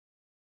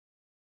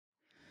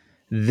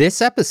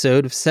This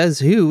episode of Says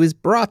Who is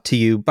brought to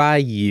you by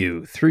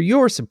you through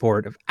your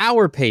support of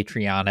our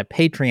Patreon at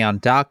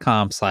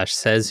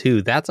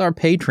patreon.com/sayswho. That's our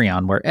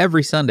Patreon, where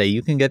every Sunday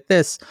you can get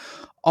this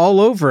all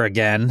over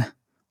again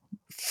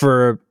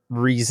for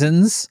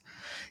reasons.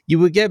 You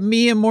would get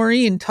me and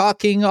Maureen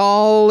talking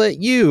all at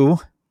you,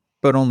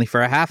 but only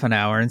for a half an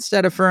hour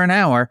instead of for an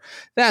hour.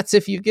 That's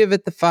if you give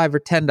it the $5 or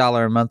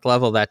 $10 a month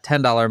level. That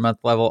 $10 a month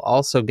level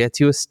also gets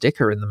you a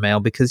sticker in the mail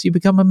because you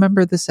become a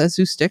member of the Says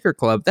Who Sticker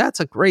Club. That's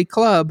a great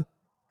club.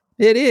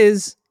 It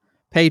is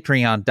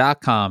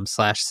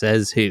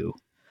patreon.com/sayswho.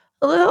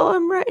 Hello,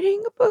 I'm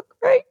writing a book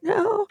right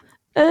now,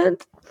 and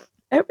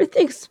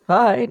everything's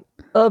fine.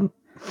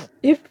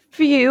 If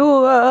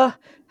you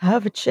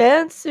have a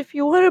chance, if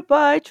you want to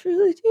buy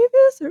Truly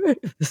Divas or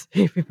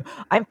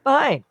I'm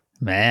fine.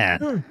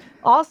 Man.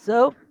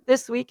 Also,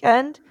 this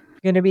weekend, I'm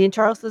going to be in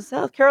Charleston,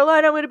 South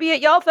Carolina. I'm going to be at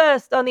Y'all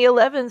Fest on the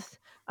 11th.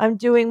 I'm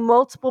doing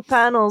multiple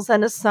panels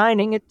and a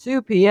signing at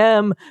 2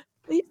 p.m.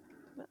 Please,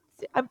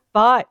 I'm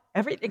fine.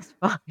 Everything's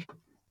fine.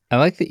 I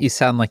like that you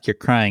sound like you're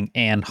crying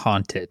and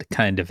haunted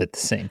kind of at the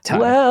same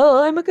time. Well,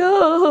 I'm a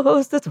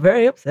ghost that's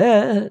very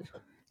upset.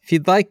 If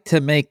you'd like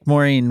to make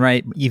Maureen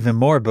write even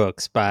more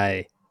books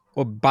by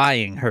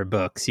buying her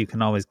books, you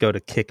can always go to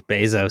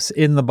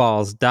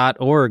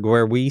kickbezosintheballs.org,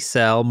 where we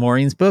sell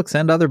Maureen's books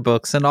and other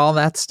books and all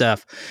that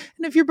stuff.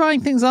 And if you're buying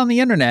things on the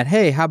internet,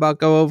 hey, how about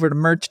go over to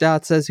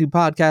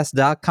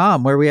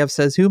merch.sayswhopodcast.com, where we have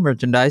Says Who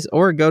merchandise,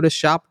 or go to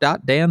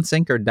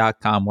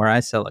shop.dansinker.com, where I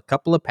sell a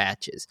couple of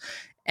patches.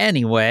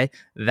 Anyway,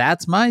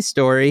 that's my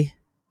story.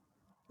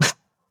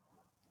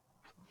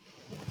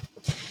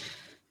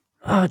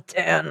 Oh,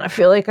 Dan, I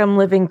feel like I'm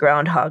living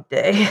Groundhog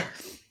Day.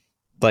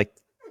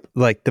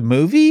 Like the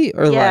movie,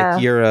 or Yeah.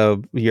 like you're a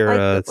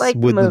Like the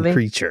woodland movie.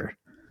 creature?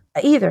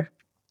 Either.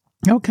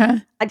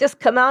 Okay. I just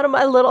come out of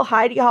my little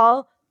hidey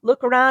hole,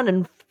 look around,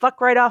 and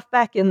fuck right off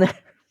back in there.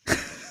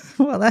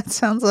 Well, that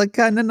sounds like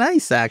kind of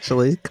nice,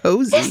 actually.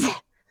 Cozy.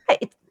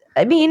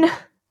 I mean,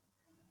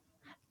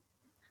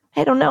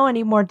 I don't know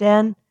anymore,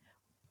 Dan.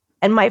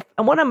 And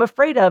what I'm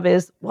afraid of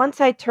is once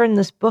I turn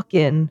this book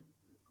in,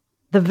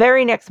 the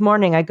very next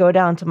morning I go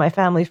down to my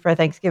family for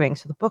Thanksgiving.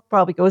 So the book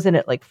probably goes in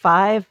at like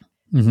 5.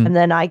 Mhm. And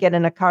then I get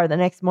in a car the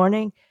next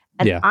morning,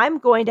 and Yeah. I'm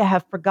going to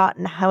have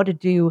forgotten how to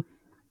do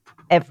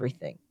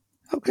everything.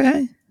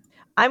 Okay.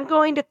 I'm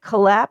going to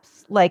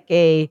collapse like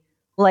a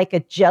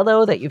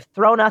Jello that you've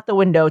thrown out the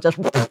window. Just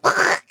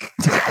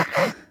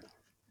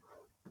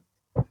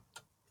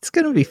It's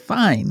going to be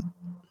fine.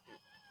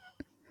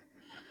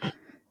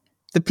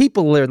 The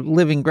people that are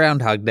living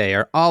Groundhog Day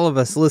are all of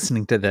us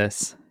listening to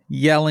this,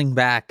 yelling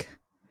back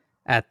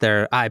at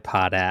their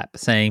iPod app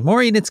saying,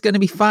 Maureen, it's going to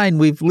be fine.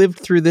 We've lived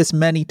through this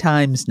many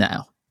times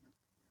now.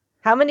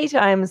 How many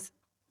times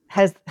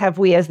have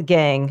we as a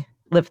gang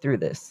lived through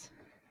this?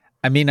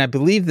 I mean, I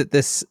believe that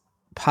this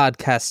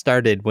podcast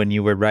started when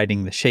you were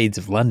writing the Shades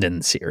of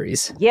London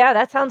series. Yeah,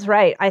 that sounds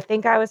right. I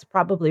think I was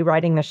probably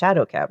writing the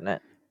Shadow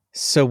Cabinet.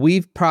 So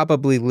we've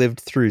probably lived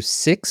through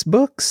 6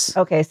 books.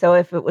 Okay, so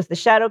if it was the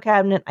Shadow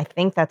Cabinet, I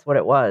think that's what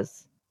it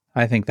was.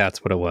 I think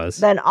that's what it was.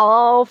 Then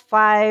all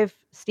 5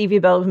 Stevie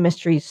Bell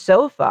mysteries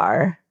so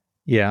far.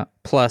 Yeah.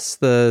 Plus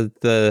the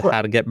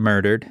How to Get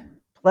Murdered.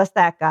 Plus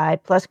that guy,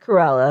 plus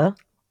Cruella.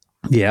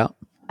 Yeah.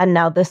 And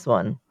now this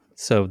one.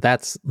 So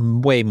that's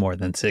way more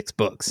than 6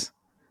 books.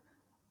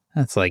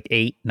 That's like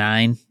 8,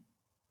 9.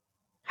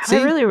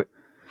 Have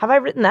I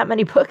written that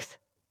many books?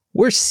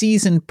 We're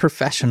seasoned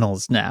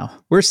professionals now.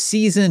 We're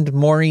seasoned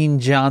Maureen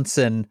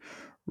Johnson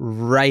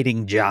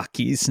writing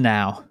jockeys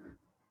now.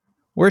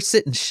 We're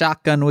sitting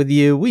shotgun with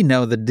you. We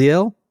know the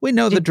deal. We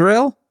know the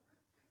drill.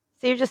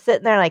 So you're just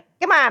sitting there like,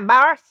 come on,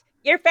 boss.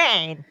 You're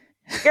fine.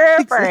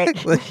 You're fine.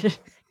 Exactly.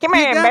 Come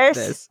You on, got boss.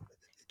 this.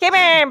 Come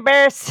on,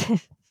 boss.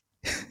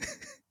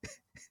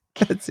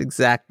 That's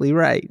exactly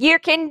right. You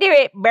can do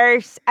it,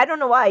 boss. I don't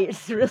know why. You're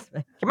just real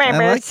smart. Come on,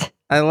 boss.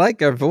 I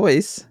like our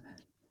voice.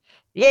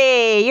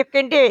 Yeah, you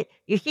can do it.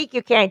 You think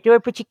you can't do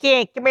it, but you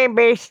can. Come on,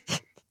 boss.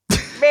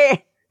 Come on.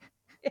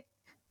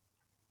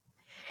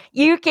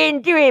 You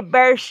can do it,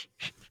 boss.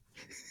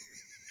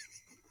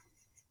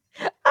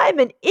 I'm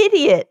an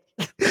idiot.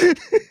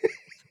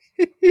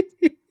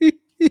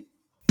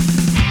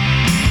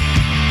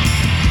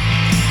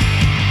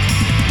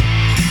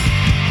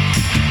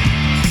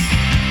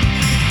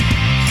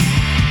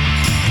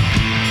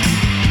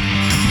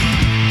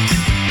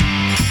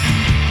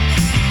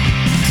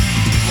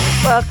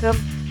 Welcome.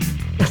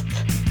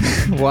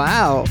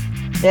 Wow.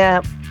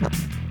 Yeah.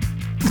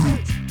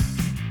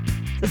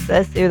 This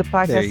says the There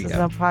podcast you is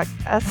go. on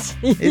podcast.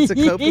 It's a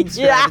coping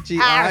strategy.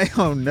 I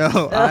don't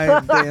know.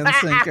 I'm Dan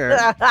Sinker.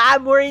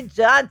 I'm Maureen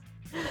Johnson.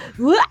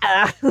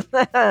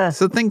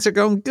 So things are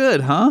going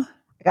good, huh?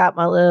 I got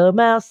my little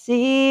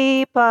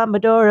mousy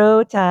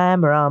Pomodoro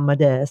timer on my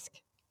desk.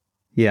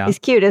 Yeah. He's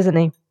cute, isn't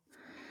he?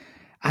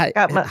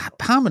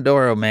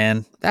 Pomodoro,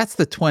 man. That's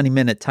the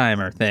 20-minute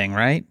timer thing,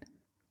 right?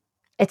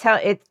 It's how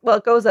it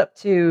goes up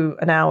to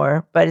an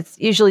hour, but it's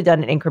usually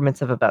done in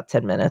increments of about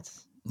 10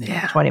 minutes.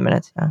 Yeah. 20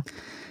 minutes. Yeah.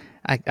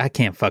 I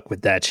can't fuck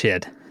with that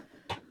shit.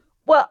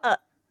 Well,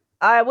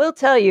 I will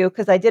tell you,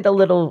 because I did a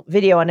little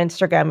video on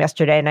Instagram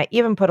yesterday, and I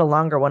even put a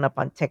longer one up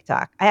on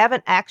TikTok. I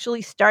haven't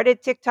actually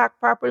started TikTok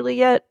properly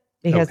yet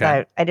because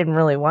Okay. I didn't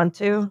really want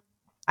to.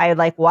 I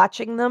like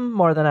watching them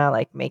more than I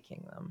like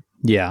making them.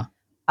 Yeah.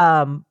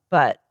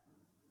 But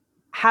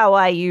how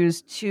I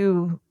use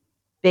two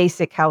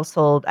basic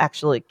household,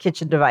 actually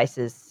kitchen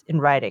devices in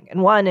writing.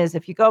 And one is,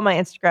 if you go on my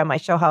Instagram, I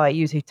show how I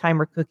use a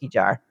timer cookie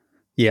jar.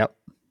 Yep.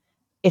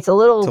 It's a To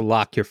little,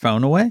 lock your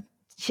phone away?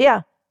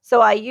 yeah. So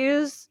I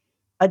use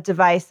a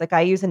device, like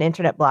I use an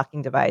internet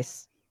blocking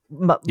device.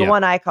 The Yeah.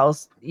 one I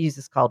use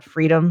is called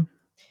Freedom.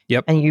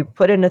 Yep. And you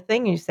put in a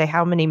thing and you say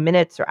how many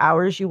minutes or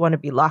hours you want to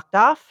be locked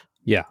off.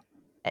 Yeah.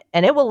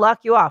 And it will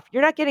lock you off.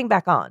 You're not getting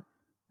back on.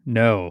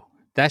 No.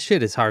 That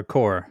shit is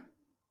hardcore.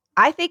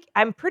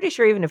 I'm pretty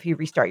sure even if you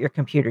restart your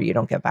computer, you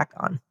don't get back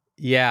on.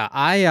 Yeah,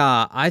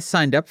 I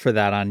signed up for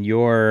that on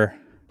your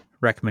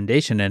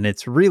recommendation, and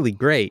it's really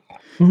great.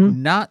 Mhm.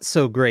 Not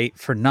so great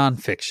for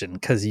nonfiction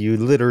because you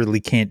literally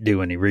can't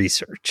do any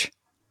research.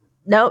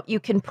 No, you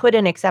can put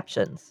in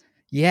exceptions.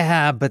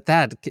 Yeah, but you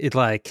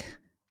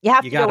You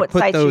have to know got to what put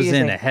sites you're those in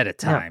using. ahead of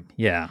No. time.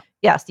 Yeah.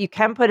 Yes, you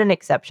can put in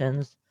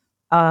exceptions.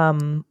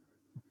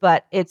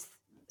 But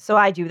so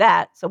I do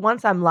that. So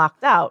once I'm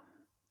locked out,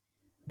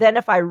 then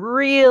if I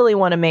really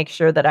want to make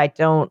sure that I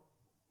don't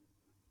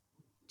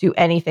do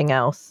anything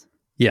else,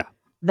 Yeah.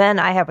 then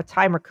I have a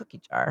timer cookie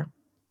jar,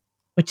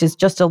 which is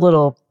just a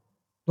little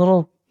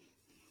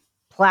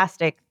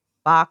plastic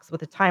box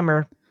with a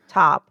timer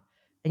top,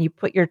 and you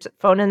put your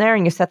phone in there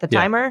and you set the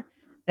Yeah. timer, and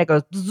it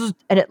goes bzzz,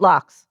 and it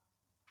locks,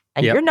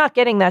 and Yep. you're not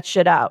getting that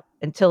shit out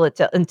until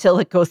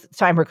the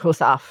timer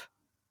goes off.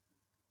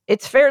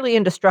 It's fairly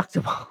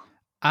indestructible.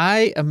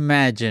 I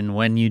imagine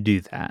when you do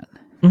that,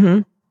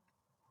 Mm-hmm.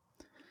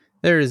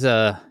 there's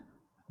a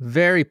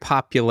very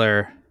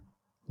popular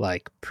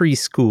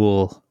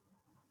preschool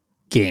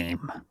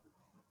game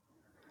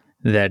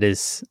that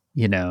is,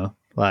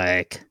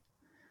 like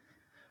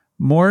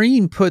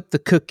Maureen put the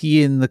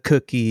cookie in the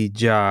cookie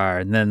jar,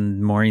 and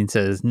then Maureen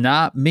says,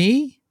 "Not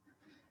me."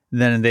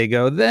 Then they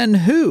go, "Then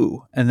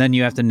who?" And then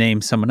you have to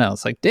name someone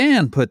else. Like,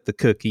 Dan put the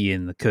cookie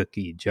in the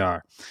cookie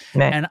jar.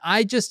 Right. And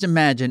I just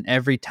imagine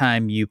every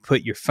time you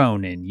put your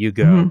phone in, you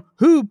go, Mhm.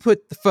 "Who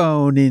put the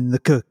phone in the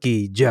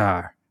cookie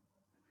jar?"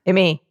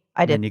 Me.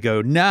 I did. And you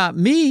go, "Not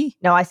me."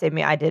 No, I say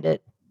me. I did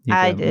it. You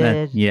I go,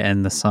 did. You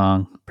end the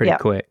song pretty Yeah.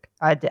 quick.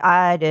 I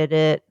did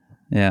it.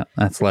 Yeah,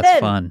 that's less then-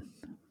 fun.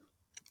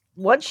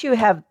 Once you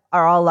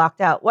are all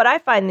locked out, what I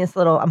find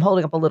I'm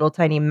holding up a little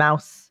tiny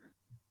mouse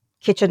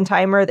kitchen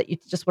timer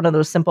just one of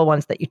those simple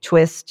ones that you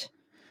twist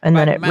and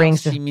By then it mouse,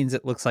 rings. she means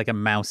it looks like a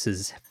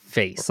mouse's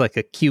face, like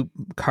a cute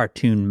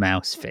cartoon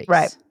mouse face.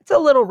 Right. It's a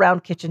little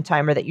round kitchen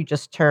timer that you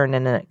just turn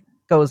and then it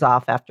goes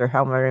off after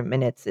how many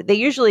minutes. They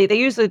usually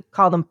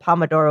call them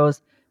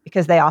pomodoros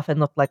because they often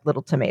look like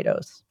little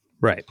tomatoes.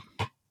 Right.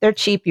 They're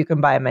cheap. You can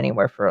buy them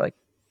anywhere for like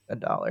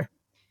 $1.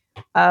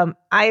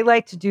 I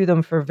like to do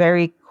them for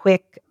very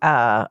quick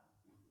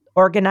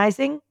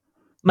organizing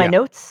my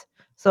notes.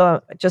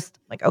 So just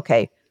like,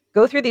 okay,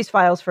 go through these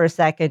files for a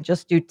second.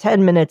 Just do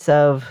 10 minutes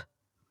of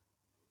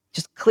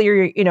just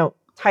clear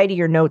tidy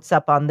your notes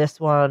up on this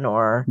one,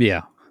 or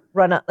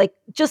run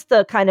just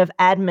the kind of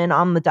admin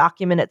on the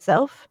document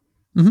itself.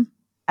 Mm-hmm.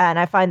 And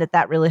I find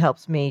that really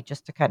helps me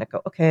just to kind of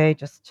go, okay,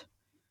 just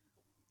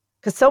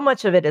because so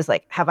much of it is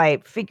like, have I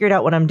figured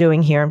out what I'm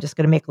doing here? I'm just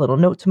going to make a little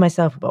note to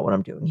myself about what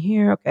I'm doing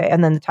here. Okay.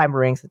 And then the timer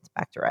rings, it's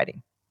back to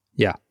writing.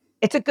 Yeah.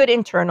 It's a good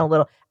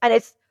internal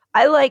and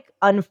I like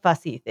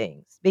unfussy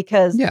things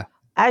because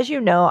as you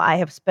know, I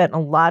have spent a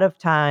lot of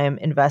time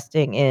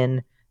investing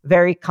in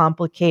very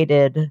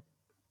complicated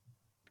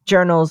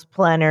journals,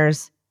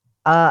 planners,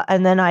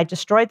 and then I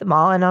destroyed them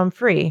all and I'm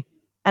free.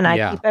 And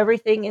I keep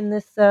everything in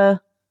this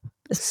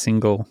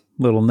single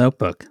little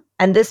notebook.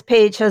 And this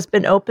page has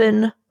been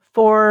open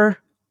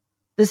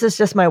this is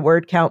just my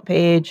word count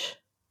page.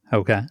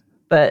 Okay.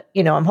 But,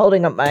 I'm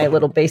holding up my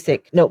little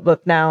basic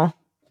notebook now,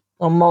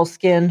 little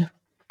moleskin.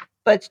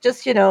 But it's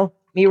just,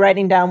 me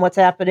writing down what's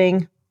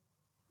happening,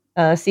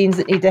 scenes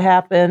that need to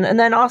happen. And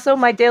then also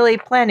my daily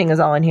planning is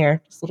all in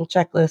here, just little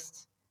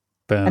checklists.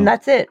 Boom. And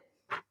that's it.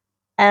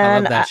 And I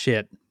love that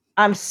shit.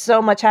 I'm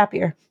so much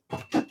happier.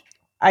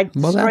 I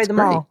destroyed them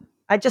all.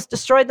 I just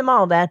destroyed them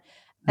all, Dad.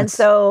 And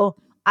so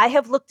I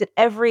have looked at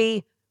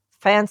every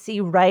fancy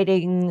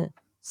writing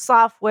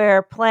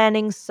software,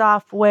 planning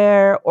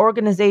software,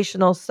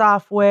 organizational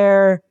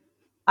software.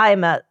 I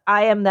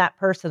am that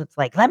person. It's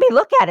like, let me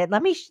look at it.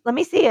 Let me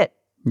see it.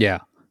 Yeah.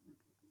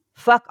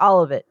 Fuck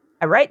all of it.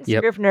 I write in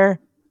Scrivener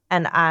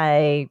and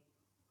I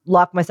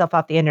lock myself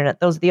off the internet.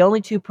 Those are the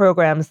only two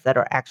programs that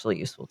are actually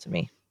useful to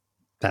me.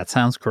 That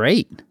sounds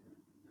great.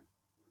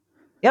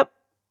 Yep.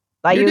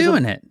 You're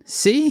doing it.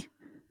 See?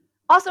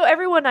 Also,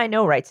 everyone I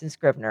know writes in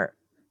Scrivener.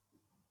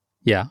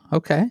 Yeah.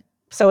 Okay.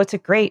 So it's a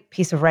great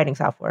piece of writing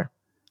software.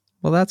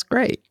 Well, that's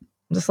great.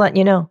 I'm just letting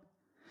you know.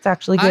 It's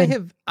actually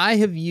good. I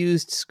have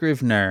used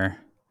Scrivener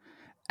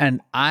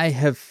and I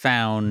have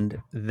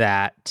found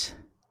that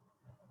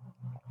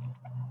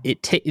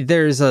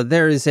there is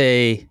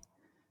a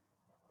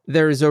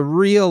there's a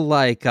real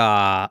like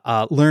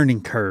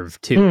learning curve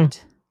to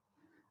it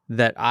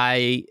that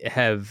I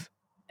have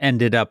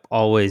ended up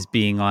always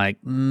being like,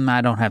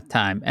 I don't have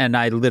time, and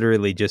I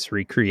literally just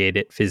recreate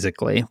it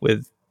physically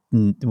with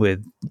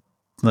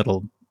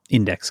little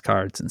index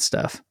cards and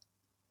stuff.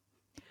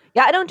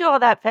 Yeah, I don't do all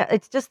that.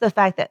 It's just the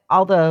fact that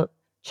all the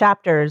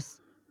chapters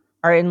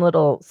are in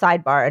little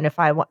sidebar, and if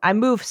I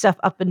move stuff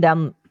up and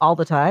down all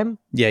the time.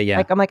 Yeah.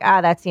 Like I'm like,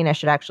 that scene I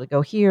should actually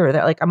go here. Or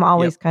that. Like I'm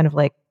always kind of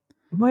like,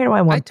 where do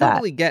I want that? I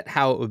totally get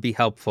how it would be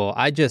helpful.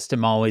 I just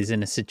am always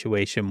in a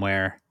situation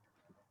where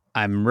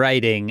I'm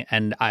writing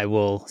and I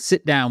will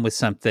sit down with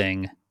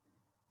something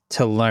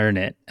to learn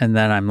it. And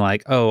then I'm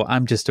like, oh,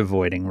 I'm just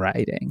avoiding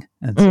writing.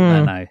 And so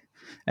then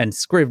and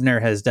Scrivener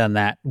has done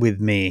that with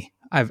me.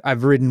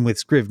 I've written with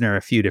Scrivener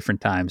a few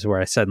different times where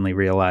I suddenly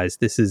realized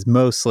this is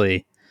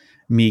mostly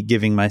me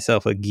giving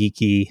myself a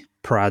geeky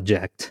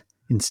project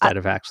instead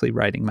of actually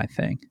writing my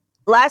thing.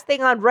 Last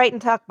thing on Write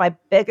and Talk, my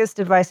biggest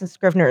advice in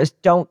Scrivener is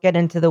don't get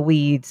into the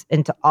weeds,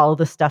 into all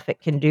the stuff it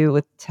can do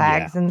with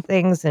tags and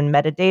things and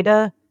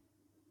metadata.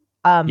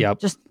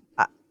 Just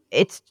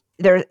it's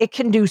there. It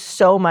can do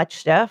so much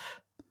stuff.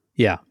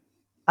 Yeah.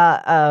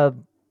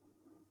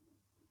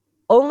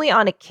 Only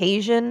on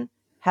occasion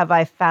have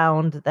I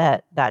found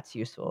that that's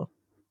useful.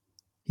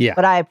 Yeah.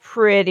 But I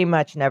pretty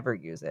much never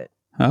use it.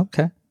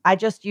 Okay. I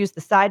just use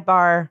the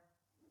sidebar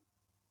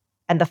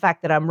and the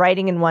fact that I'm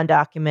writing in one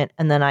document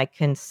and then I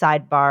can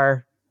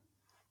sidebar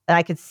and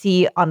I can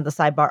see on the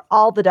sidebar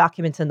all the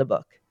documents in the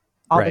book,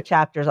 all the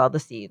chapters, all the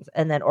scenes,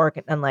 and then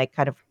and like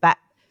kind of back.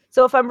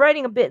 So if I'm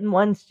writing a bit in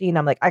one scene,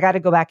 I'm like, I got to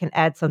go back and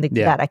add something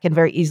to that. I can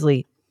very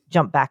easily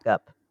jump back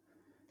up.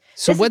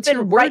 So what's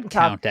your word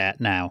count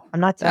at now? I'm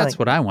not telling. That's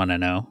what I want to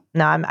know.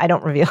 No, I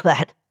don't reveal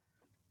that.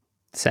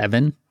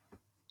 7?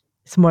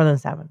 It's more than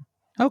 7.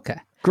 Okay.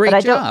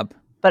 Great job.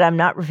 But I'm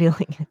not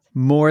revealing it.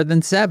 More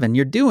than 7.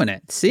 You're doing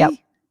it. See? Yep.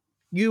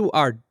 You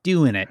are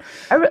doing it.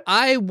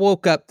 I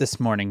woke up this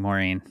morning,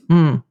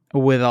 Maureen,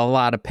 with a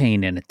lot of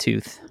pain in a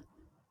tooth.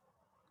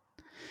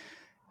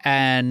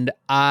 And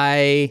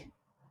I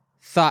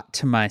thought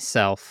to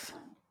myself,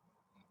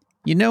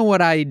 you know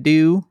what I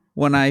do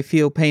when I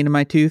feel pain in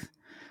my tooth?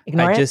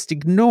 I just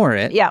ignore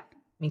it. Yeah,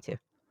 me too.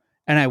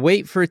 And I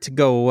wait for it to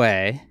go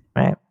away.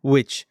 Right.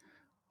 Which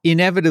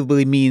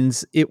inevitably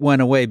means it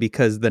went away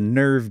because the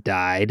nerve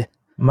died.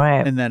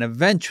 Right. And then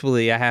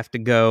eventually I have to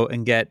go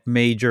and get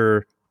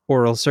major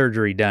oral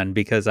surgery done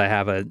because I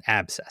have an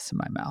abscess in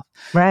my mouth.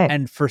 Right.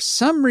 And for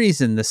some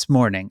reason this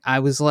morning, I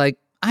was like,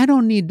 I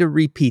don't need to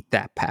repeat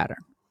that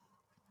pattern.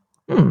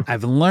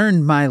 I've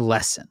learned my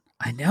lesson.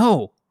 I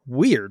know.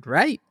 Weird,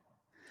 right?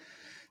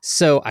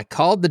 So I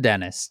called the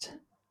dentist,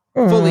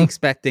 fully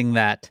expecting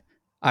that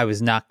I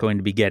was not going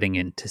to be getting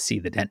in to see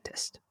the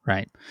dentist,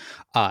 right?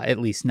 At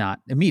least not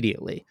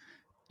immediately.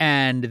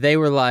 And they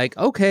were like,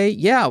 okay,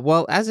 yeah,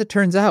 well, as it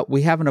turns out,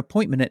 we have an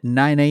appointment at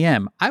 9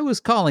 a.m. I was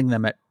calling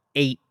them at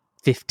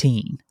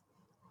 8:15.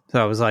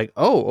 So I was like,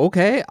 oh,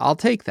 okay, I'll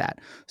take that.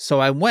 So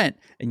I went,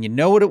 and you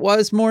know what it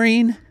was,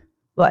 Maureen?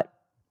 What?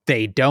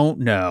 They don't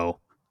know.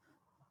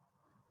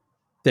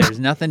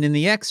 There's nothing in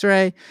the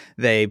x-ray.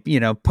 They,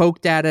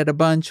 poked at it a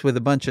bunch with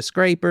a bunch of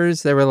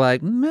scrapers. They were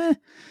like, meh,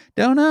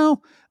 don't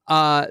know.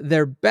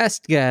 Their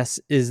best guess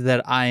is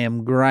that I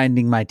am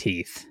grinding my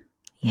teeth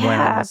when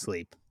I'm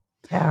asleep.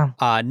 Yeah.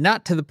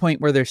 Not to the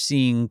point where they're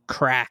seeing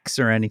cracks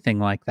or anything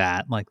like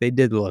that. Like they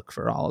did look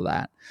for all of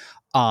that.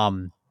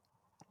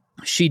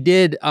 She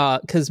did,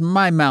 because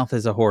my mouth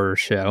is a horror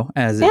show,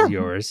 as is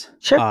yours.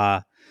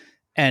 Sure.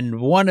 And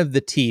one of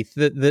the teeth,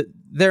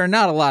 there are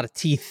not a lot of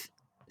teeth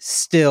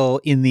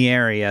still in the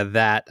area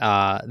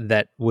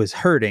that was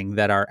hurting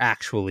that are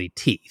actually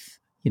teeth,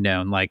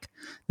 and like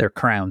they're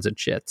crowns and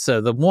shit. So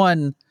the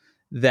one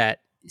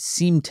that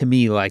seemed to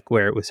me like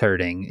where it was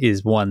hurting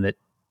is one that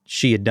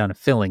she had done a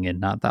filling in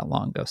not that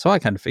long ago. So I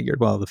kind of figured,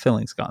 well, the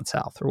filling's gone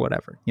south or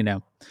whatever,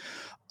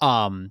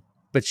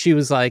 but she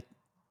was like,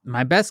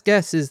 my best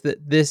guess is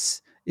that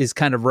this is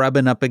kind of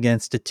rubbing up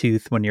against a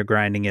tooth when you're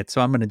grinding it.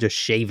 So I'm going to just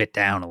shave it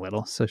down a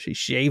little. So she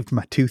shaved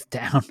my tooth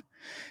down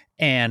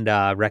and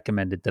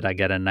recommended that I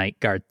get a night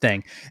guard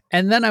thing.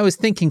 And then I was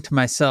thinking to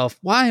myself,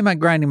 why am I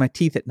grinding my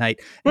teeth at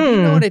night? And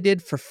you know what I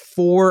did for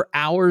 4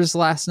 hours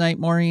last night,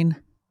 Maureen?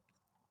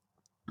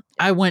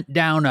 I went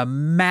down a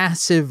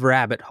massive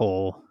rabbit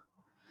hole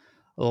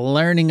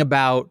learning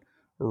about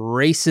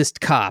racist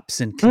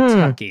cops in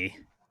Kentucky.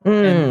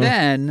 And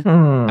then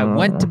I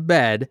went to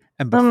bed,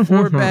 and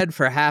before bed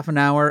for half an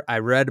hour, I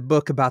read a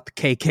book about the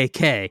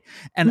KKK.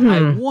 And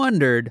I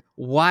wondered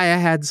why I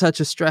had such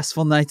a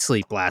stressful night's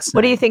sleep last night.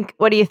 What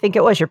do you think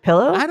it was? Your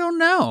pillow? I don't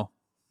know.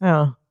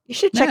 Oh, you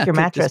should check your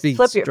mattress.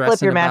 Flip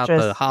your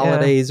mattress. About the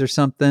holidays or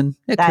something.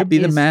 It could be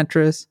the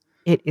mattress.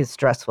 It is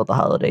stressful, the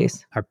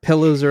holidays. Our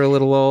pillows are a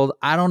little old.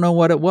 I don't know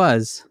what it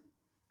was.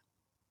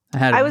 I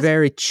had a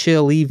very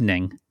chill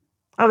evening.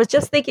 I was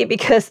just thinking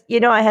because,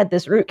 I had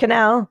this root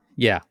canal.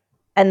 Yeah.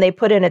 And they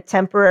put in a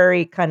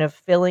temporary kind of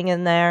filling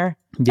in there.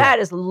 Yeah. That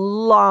is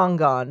long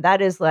gone.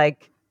 That is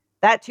like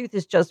That tooth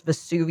is just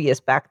Vesuvius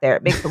back there.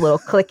 It makes a little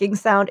clicking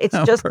sound. It's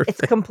it's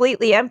perfect.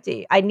 completely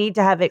empty. I need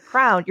to have it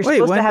crowned. You're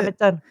supposed to have it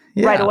done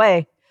right Yeah.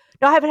 away.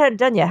 No, I haven't had it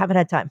done yet. I haven't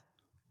had time.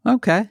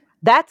 Okay.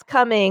 That's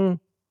coming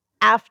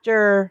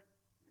after,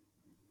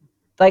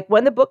 like,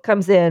 when the book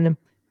comes in,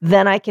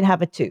 then I can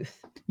have a tooth.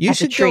 You as a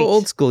should treat. go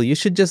old school. You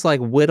should just like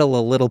whittle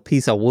a little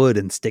piece of wood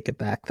and stick it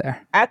back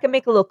there. I can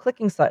make a little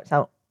clicking sound.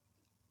 I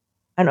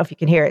don't know if you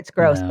can hear it. It's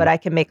gross, No. but I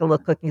can make a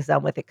little clicking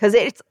sound with it because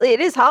it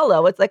is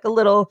hollow. It's like a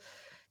little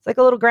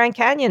Grand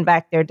Canyon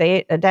back there.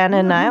 Dan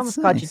and I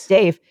almost called you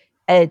Dave.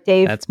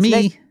 Dave, That's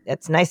me.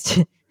 That's nice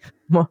to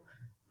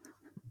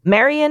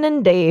Marion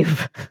and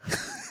Dave.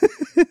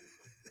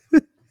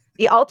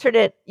 The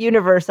alternate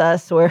universe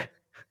us where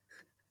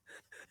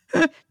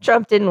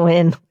Trump didn't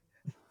win.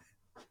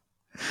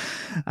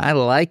 I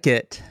like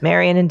it.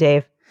 Marion and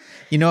Dave.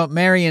 You know what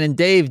Marion and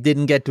Dave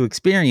didn't get to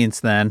experience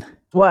then?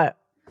 What?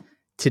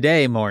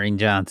 Today, Maureen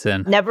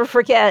Johnson, Never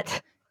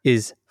forget.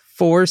 is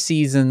 4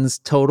 Seasons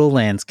Total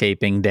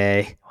Landscaping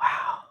Day.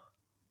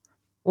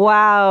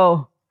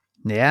 Wow.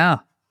 Yeah.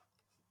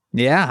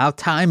 Yeah, how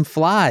time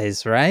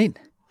flies, right?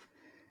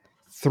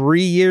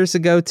 3 years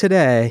ago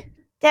today.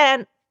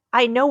 Dan,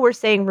 I know we're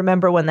saying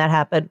remember when that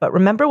happened, but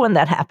remember when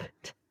that happened.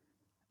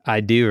 I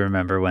do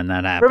remember when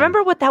that happened.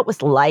 Remember what that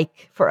was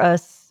like for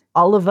us,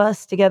 all of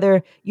us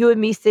together, you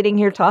and me sitting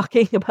here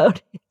talking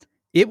about it.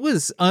 It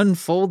was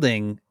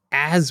unfolding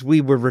as we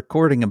were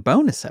recording a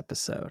bonus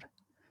episode.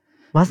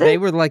 Was it? They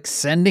were like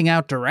sending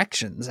out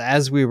directions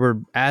as we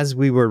were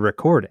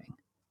recording.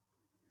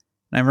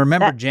 And I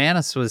remember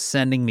Janice was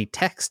sending me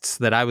texts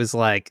that I was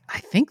like, I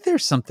think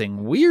there's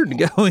something weird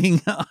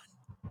going on.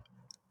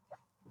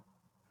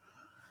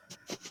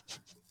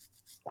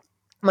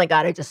 Oh my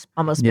God, I just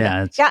almost...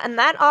 Yeah. And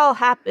that all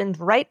happened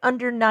right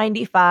under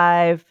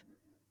 95,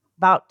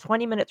 about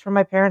 20 minutes from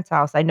my parents'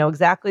 house. I know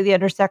exactly the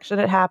intersection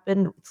it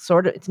happened.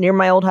 It's near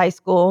my old high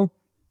school.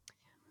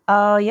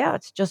 Yeah,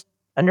 it's just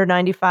under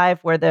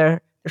 95 where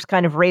there's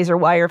kind of razor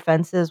wire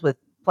fences with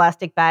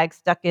plastic bags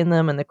stuck in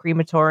them and the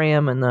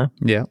crematorium and the...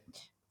 Yeah.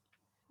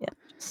 Yeah.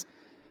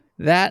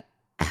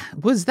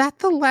 Was that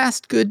the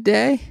last good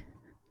day?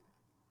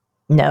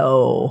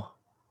 No.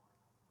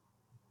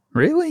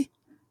 Really?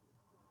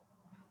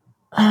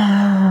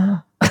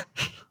 Because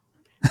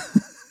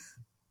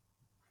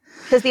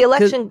the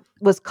election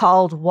was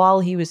called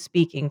while he was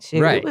speaking,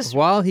 too. Right.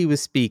 While he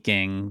was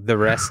speaking, the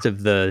rest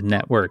of the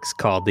networks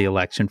called the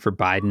election for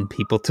Biden.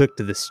 People took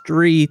to the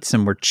streets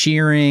and were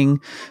cheering.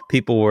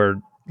 People were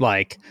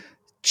like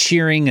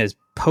cheering as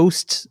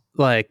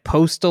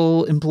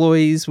postal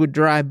employees would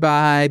drive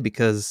by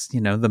because,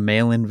 the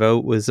mail-in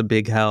vote was a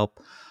big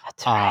help.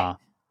 That's right.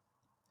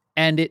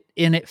 And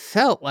it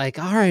felt like,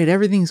 all right,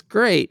 everything's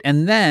great.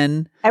 And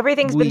then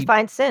everything's been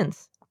fine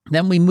since.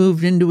 Then we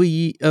moved into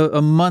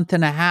a month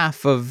and a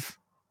half of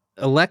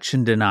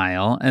election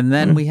denial, and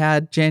then we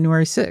had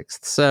January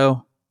 6th.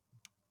 So,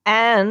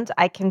 and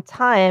I can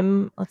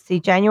time, let's see,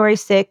 January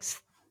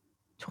 6th,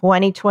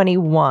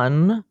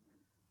 2021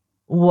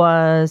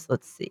 was,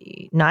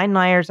 9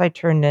 liars I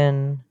turned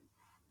in.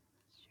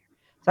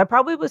 So I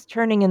probably was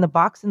turning in the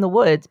box in the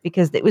woods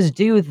because it was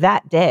due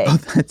that day. Oh,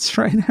 that's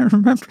right. I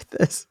remember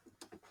this.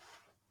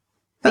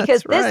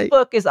 Because this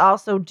book is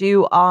also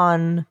due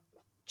on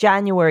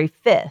January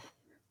 5th.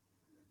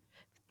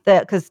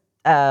 Because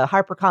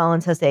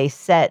HarperCollins has a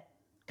set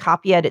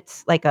copy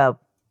edits, like a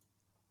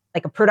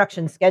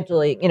production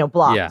scheduling,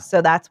 blocks. Yeah.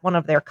 So that's one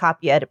of their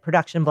copy edit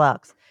production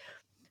blocks.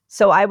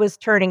 So I was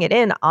turning it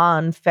in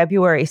on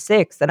February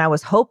 6th, and I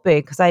was hoping,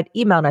 because I had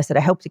emailed and I said,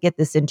 I hope to get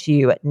this into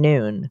you at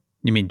noon.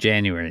 You mean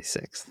January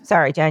 6th?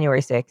 Sorry,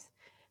 January 6th.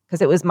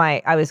 Because it was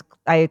I was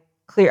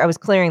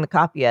clearing the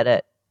copy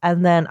edit,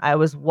 and then I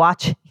was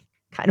watching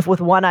kind of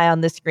with one eye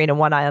on this screen and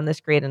one eye on this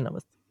screen, and it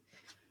was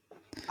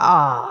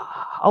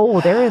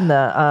they're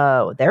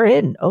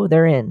in.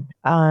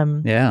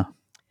 Yeah.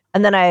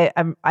 And then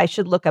I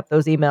should look up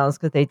those emails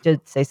because they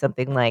did say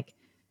something like,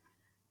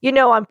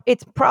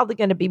 it's probably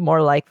going to be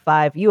more like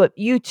 5.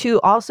 You two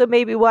also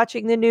may be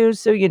watching the news,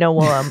 so because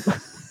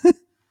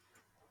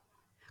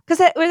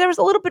there was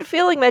a little bit of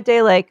feeling that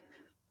day, like,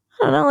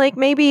 I don't know, like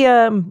maybe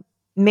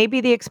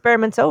the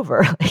experiment's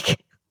over.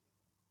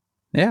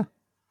 Yeah.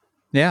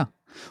 Yeah.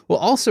 Well,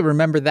 also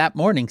remember that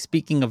morning,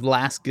 speaking of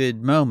last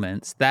good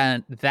moments,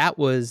 that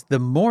was the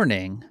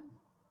morning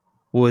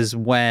was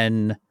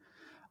when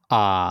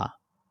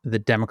the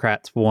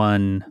Democrats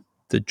won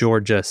the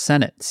Georgia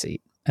Senate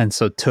seat, and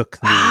so took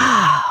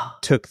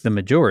the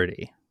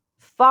majority.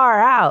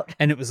 Far out.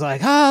 And it was like,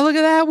 oh, look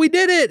at that, we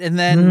did it. And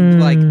then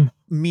like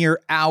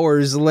mere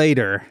hours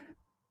later,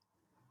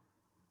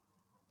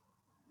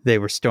 they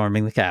were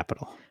storming the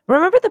Capitol.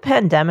 Remember the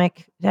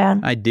pandemic, Dan?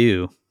 I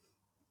do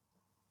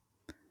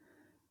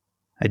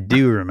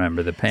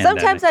remember the pandemic.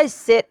 Sometimes I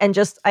sit and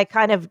I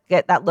kind of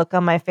get that look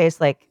on my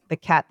face like the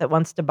cat that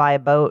wants to buy a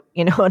boat,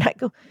 and I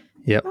go,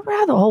 yep. Remember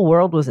how the whole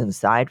world was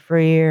inside for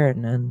a year,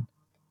 and then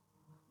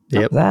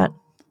that? Like,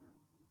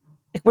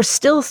 we're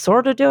still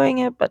sort of doing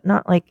it, but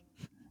not like,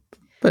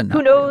 but not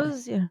who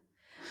knows? Really. Yeah.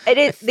 It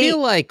I is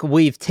feel like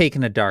we've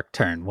taken a dark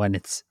turn when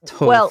it's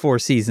total Four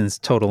Seasons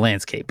Total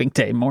Landscaping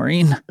Day,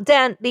 Maureen.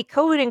 Dan, the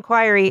COVID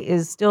inquiry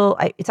is still,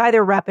 it's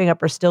either wrapping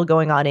up or still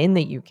going on in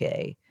the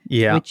UK.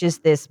 Yeah. Which is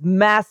this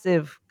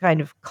massive kind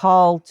of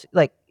call to,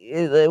 like,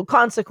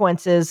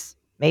 consequences,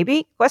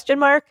 maybe, question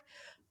mark.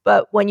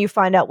 But when you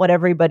find out what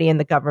everybody in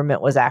the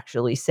government was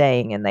actually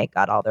saying, and they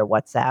got all their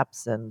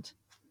WhatsApps and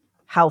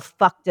how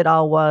fucked it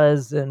all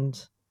was,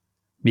 and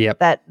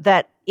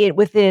that it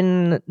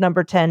within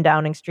number 10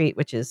 Downing Street,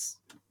 which is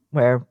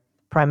where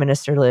Prime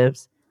Minister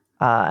lives,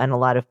 and a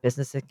lot of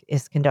business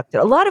is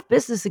conducted. A lot of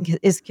business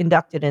is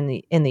conducted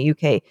in the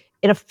UK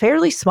in a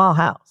fairly small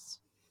house.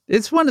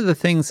 It's one of the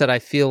things that I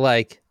feel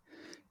like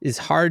is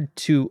hard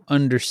to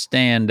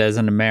understand as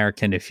an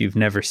American if you've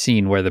never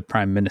seen where the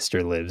Prime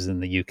Minister lives in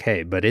the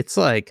UK. But it's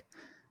like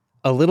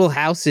a little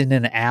house in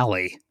an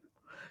alley.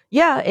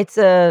 Yeah, it's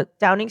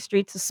Downing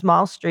Street's a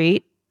small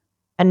street,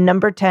 and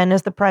number 10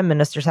 is the Prime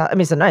Minister's house. I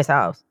mean, it's a nice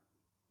house.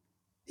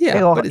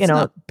 Yeah, but it's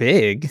not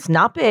big. It's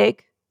not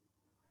big.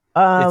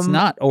 It's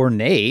not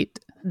ornate.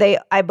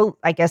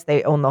 I guess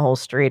they own the whole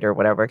street or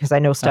whatever, because I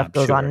know stuff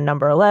goes on in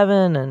number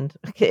 11, and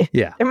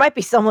yeah, there might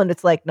be someone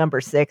that's like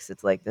number 6.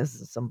 It's like, this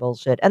is some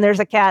bullshit. And there's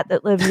a cat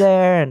that lives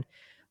there,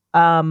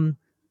 and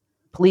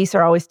police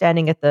are always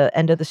standing at the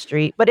end of the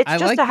street. But it's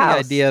just a house. I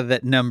like the idea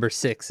that number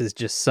 6 is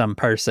just some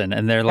person,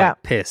 and they're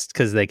like pissed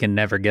because they can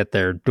never get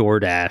their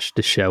DoorDash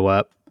to show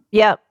up.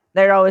 Yeah,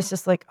 they're always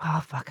just like,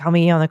 oh fuck, I'll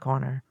meet you on the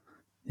corner.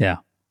 Yeah.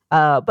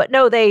 But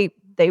no, they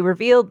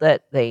revealed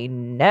that they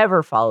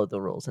never followed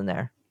the rules in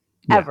there.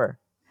 Ever.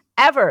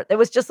 It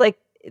was just like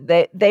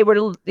they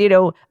were,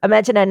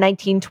 imagine a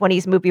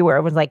 1920s movie where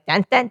it was like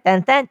dun, dun,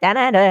 dun, dun, dun,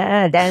 dun,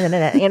 dun, dun,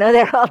 dun,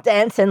 they're all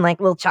dancing like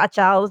little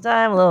cha-cha all the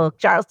time, little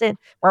Charleston,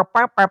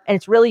 and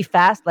it's really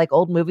fast, like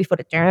old movie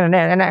footage.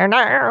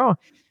 It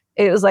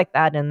was like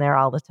that in there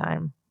all the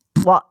time,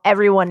 while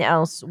everyone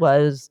else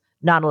was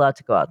not allowed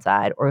to go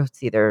outside, or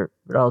it's either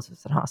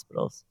relatives in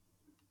hospitals.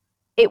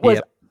 It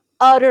was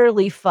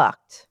utterly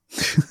fucked.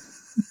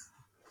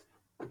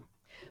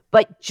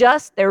 But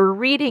just they're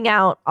reading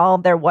out all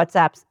their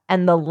WhatsApps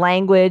and the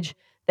language.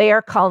 They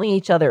are calling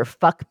each other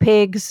fuck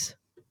pigs.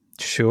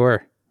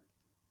 Sure.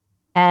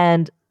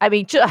 And I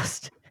mean,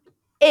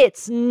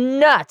 it's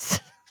nuts.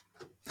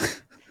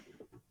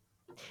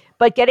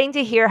 But getting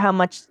to hear how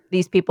much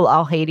these people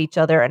all hate each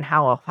other and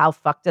how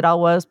fucked it all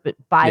was, but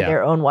by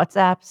their own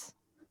WhatsApps,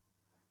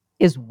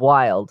 is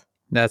wild.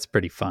 That's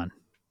pretty fun.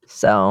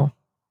 So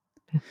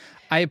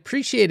I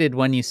appreciated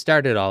when you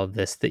started all of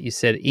this that you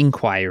said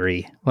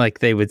inquiry, like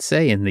they would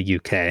say in the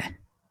UK,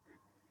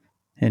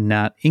 and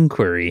not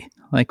inquiry,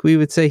 like we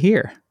would say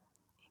here.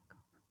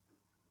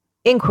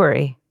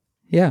 Inquiry.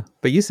 Yeah,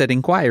 but you said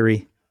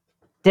inquiry.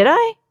 Did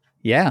I?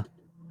 Yeah.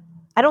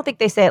 I don't think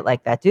they say it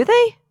like that, do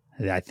they?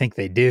 I think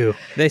they do.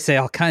 They say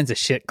all kinds of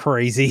shit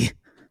crazy.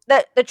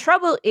 The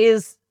trouble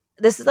is,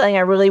 this is something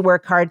I really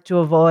work hard to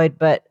avoid,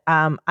 but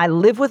I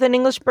live with an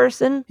English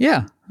person.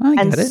 Yeah, I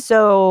get it.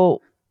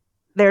 So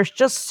there's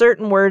just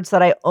certain words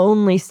that I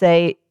only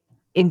say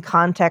in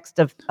context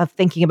of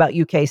thinking about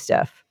UK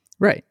stuff.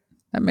 Right.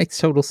 That makes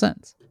total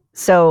sense.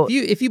 So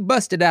if you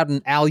busted out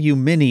an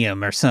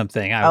aluminium or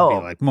something, I would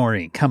be like,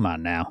 Maureen, come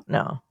on now.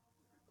 No.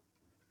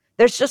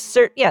 There's just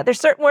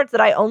certain words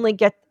that I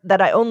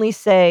only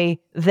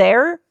say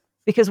there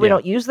because we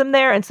don't use them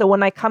there. And so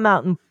when I come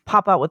out and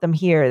pop out with them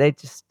here, they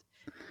just,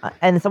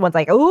 and someone's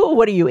like, oh,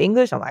 what are you,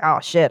 English? I'm like, oh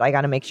shit, I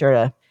got to make sure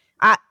to,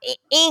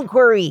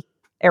 inquiry.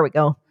 There we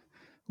go.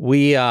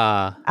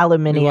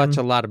 Aluminium. We watch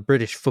a lot of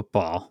British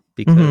football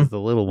because the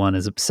little one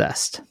is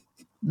obsessed.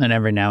 And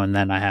every now and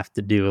then I have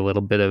to do a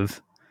little bit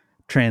of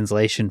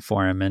translation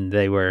for him. And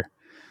they were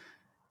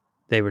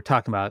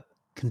talking about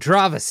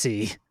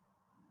controversy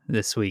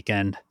this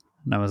weekend.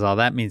 And I was all,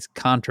 that means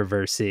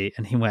controversy.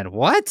 And he went,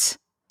 what?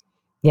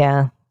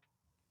 Yeah.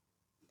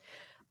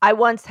 I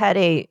once had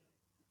a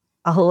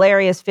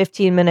hilarious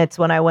 15 minutes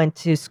when I went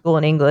to school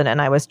in England, and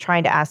I was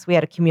trying to ask, we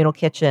had a communal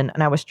kitchen,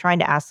 and I was trying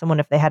to ask someone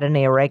if they had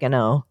any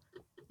oregano.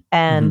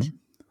 And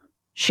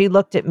she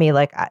looked at me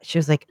like, she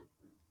was like,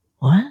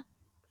 what?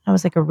 I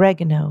was like,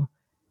 oregano.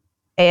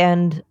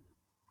 And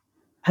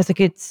I was like,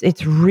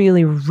 it's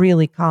really,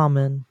 really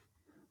common.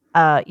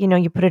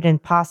 You put it in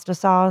pasta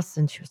sauce.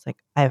 And she was like,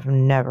 I've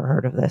never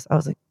heard of this. I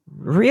was like,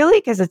 really?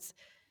 Because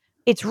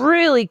it's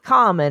really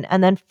common.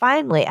 And then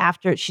finally,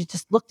 after, she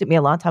just looked at me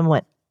a long time and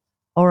went,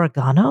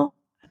 oregano?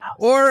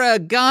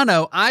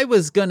 Oregano. I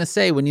was going to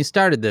say when you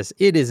started this,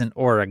 it isn't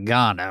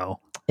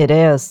oregano. It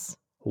is.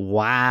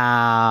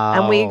 Wow.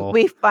 And we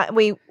looked that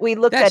at each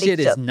other. That shit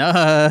is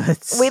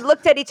nuts. We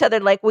looked at each other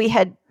like we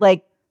had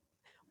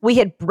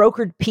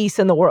brokered peace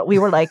in the world. We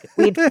were like,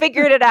 we'd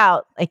figured it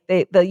out. Like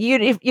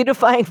the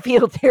unifying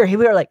field theory.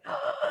 We were like,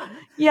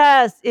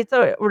 yes,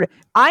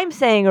 I'm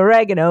saying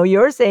oregano.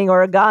 You're saying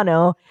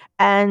oregano.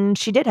 And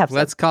she did have some.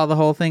 Let's call the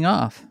whole thing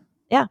off.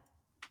 Yeah.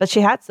 But she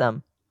had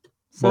some.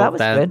 So that was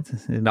good.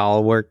 It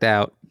all worked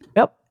out.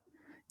 Yep.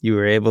 You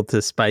were able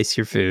to spice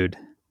your food.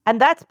 And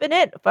that's been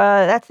it.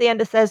 That's the end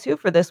of Says Who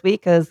for this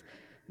week, because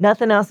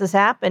nothing else is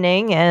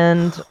happening,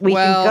 and we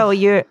Well- can go.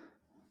 You're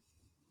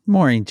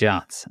Maureen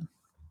Johnson.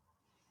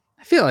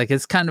 I feel like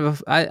it's kind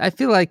of I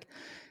feel like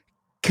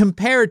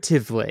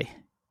comparatively,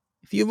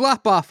 if you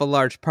lop off a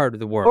large part of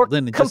the world Or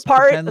and just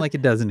pretend like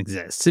it doesn't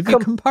exist, if you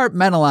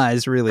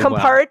compartmentalize really well.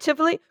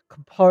 comparatively,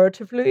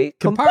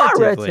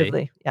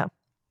 yeah.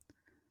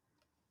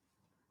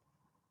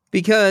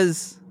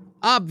 Because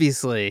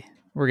obviously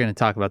we're going to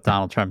talk about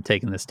Donald Trump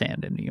taking the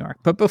stand in New York.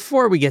 But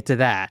before we get to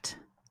that,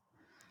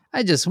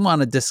 I just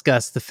want to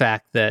discuss the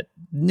fact that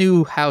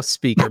new House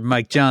Speaker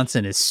Mike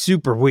Johnson is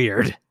super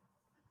weird.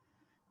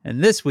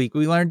 And this week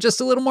we learned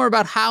just a little more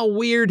about how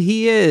weird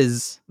he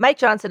is. Mike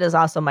Johnson is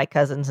also my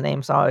cousin's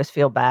name, so I always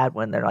feel bad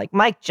when they're like,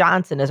 Mike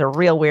Johnson is a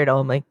real weirdo.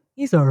 I'm like,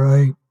 he's all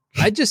right.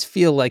 I just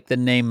feel like the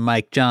name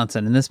Mike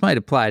Johnson, and this might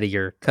apply to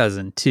your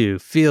cousin too,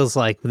 feels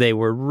like they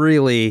were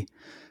really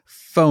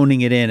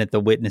phoning it in at the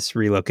Witness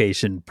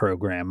Relocation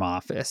Program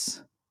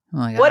office. I'm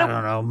like, I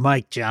don't know,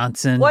 Mike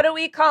Johnson. What do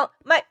we call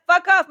Mike?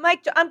 Fuck off,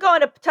 Mike. I'm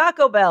going to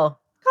Taco Bell.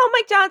 Call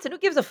Mike Johnson. Who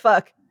gives a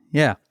fuck?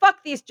 Yeah.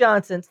 Fuck these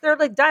Johnsons. They're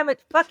like diamond.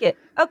 Fuck it.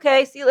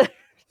 Okay, see you later.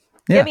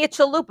 Yeah. Give me a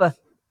chalupa.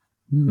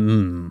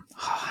 Oh,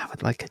 I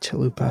would like a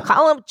chalupa.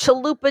 Call him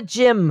Chalupa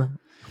Jim.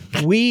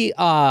 We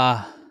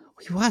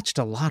watched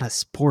a lot of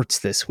sports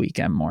this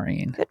weekend,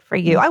 Maureen. Good for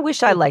you. I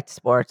wish I liked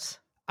sports.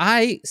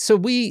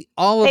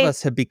 All of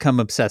us have become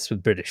obsessed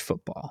with British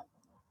football,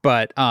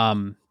 but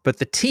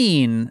the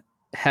teen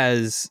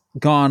has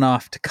gone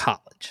off to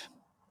college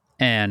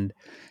and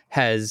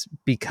has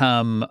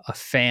become a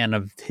fan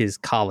of his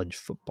college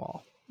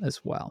football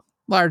as well,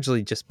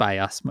 largely just by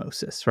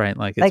osmosis, right?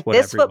 Like it's like what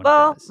this everyone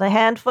football, does. the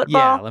hand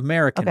football. Yeah,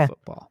 American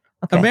football.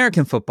 Okay.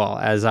 American football,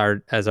 as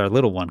our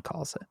little one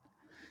calls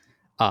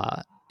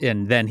it.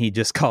 And then he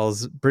just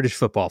calls British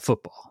football.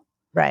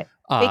 Right.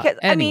 Because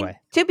anyway. I mean,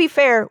 to be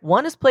fair,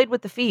 one is played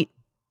with the feet.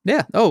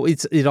 Yeah. Oh,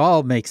 it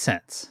all makes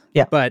sense.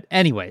 Yeah. But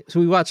anyway, so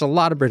we watched a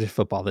lot of British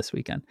football this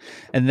weekend.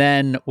 And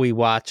then we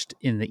watched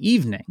in the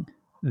evening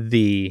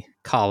the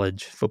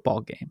college football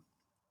game.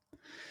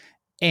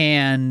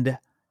 And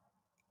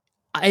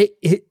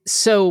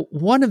so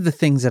one of the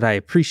things that I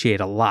appreciate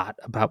a lot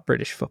about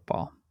British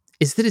football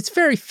is that it's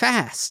very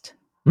fast.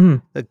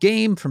 Mm. The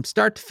game from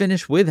start to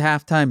finish with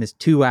halftime is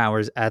 2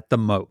 hours at the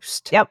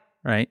most. Yep.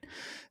 Right?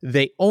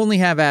 They only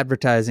have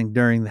advertising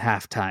during the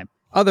halftime.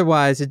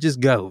 Otherwise, it just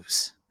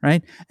goes,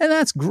 right? And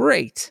that's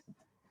great.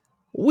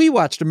 We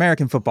watched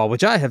American football,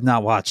 which I have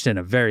not watched in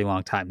a very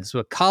long time. This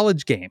was a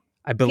college game.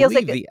 I believe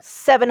Feels like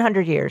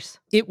 700 years.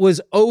 It was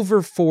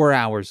over 4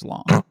 hours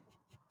long.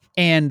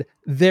 And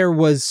there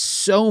was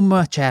so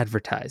much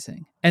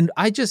advertising. And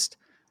I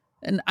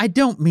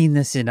don't mean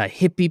this in a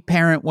hippie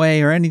parent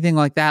way or anything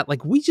like that.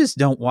 Like, we just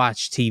don't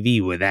watch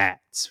TV with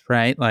ads,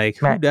 right? Like,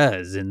 who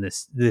does in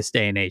this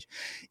day and age?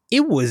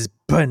 It was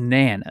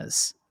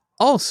bananas.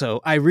 Also,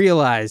 I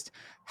realized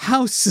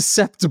how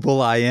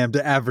susceptible I am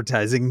to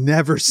advertising,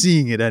 never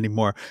seeing it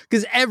anymore.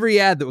 Because every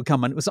ad that would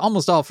come on, it was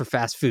almost all for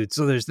fast food.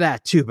 So there's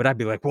that too. But I'd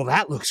be like, well,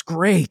 that looks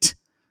great.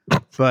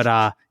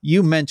 But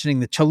you mentioning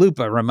the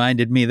chalupa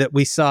reminded me that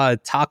we saw a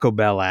Taco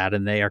Bell ad,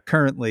 and they are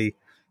currently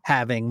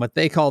having what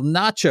they call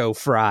nacho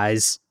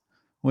fries,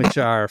 which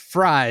are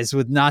fries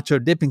with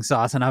nacho dipping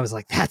sauce. And I was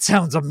like, that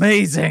sounds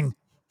amazing.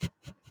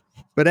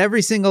 But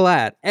every single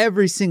ad,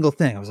 every single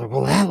thing, I was like,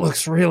 well, that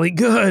looks really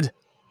good.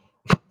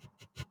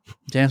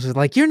 James was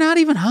like, you're not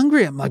even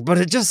hungry. I'm like, but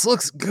it just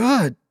looks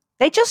good.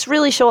 They just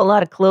really show a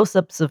lot of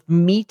close-ups of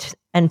meat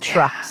and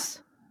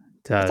trucks.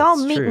 Yeah, it's all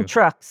meat and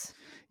trucks.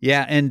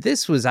 Yeah, and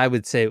this was, I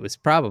would say it was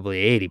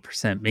probably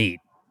 80% meat.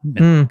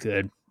 It looked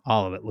good.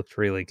 All of it looked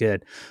really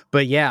good.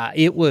 But yeah,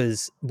 it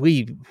was,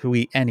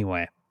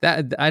 anyway,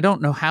 that I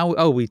don't know how,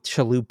 we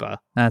chalupa.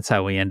 That's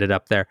how we ended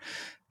up there.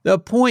 The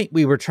point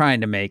we were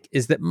trying to make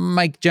is that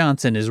Mike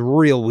Johnson is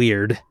real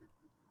weird.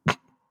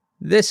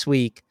 This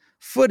week,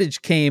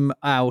 footage came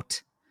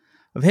out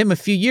of him a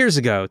few years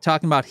ago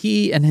talking about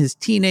he and his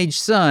teenage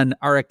son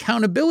are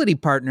accountability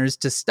partners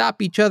to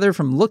stop each other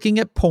from looking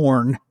at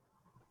porn.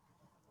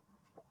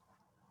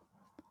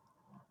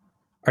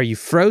 Are you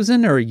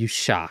frozen or are you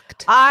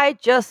shocked?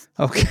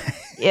 Okay.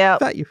 Yeah. I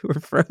thought you were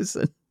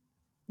frozen.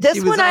 This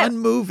she was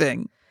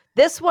unmoving.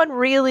 This one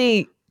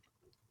really.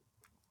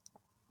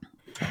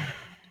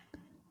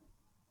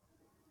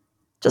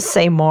 Just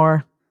say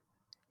more.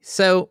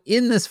 So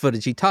in this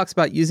footage, he talks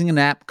about using an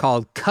app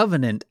called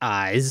Covenant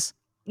Eyes.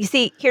 You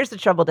see, here's the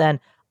trouble, Dan.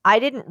 I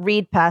didn't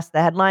read past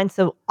the headline,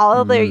 so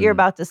all that you're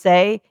about to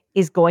say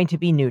is going to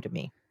be new to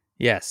me.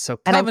 Yes, so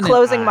Covenant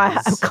Eyes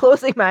I'm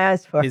closing my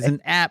eyes for is it.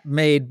 an app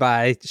made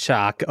by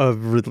Shock, a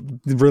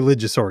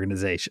religious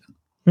organization.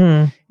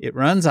 It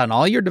runs on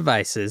all your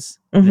devices.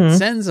 It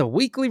sends a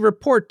weekly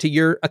report to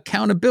your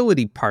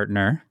accountability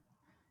partner.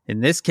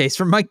 In this case,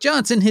 from Mike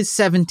Johnson, his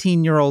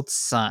 17-year-old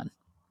son.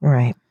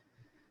 Right.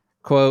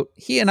 Quote,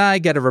 he and I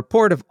get a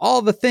report of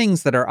all the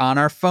things that are on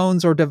our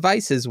phones or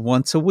devices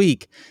once a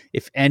week.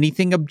 If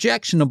anything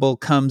objectionable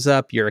comes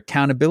up, your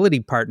accountability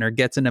partner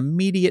gets an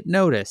immediate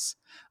notice.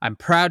 I'm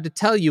proud to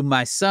tell you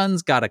my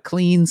son's got a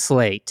clean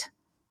slate.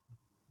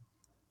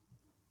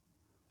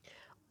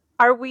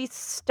 Are we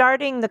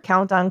starting the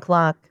countdown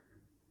clock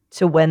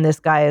to when this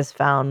guy is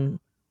found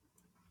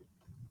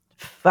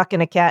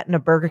fucking a cat in a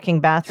Burger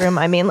King bathroom?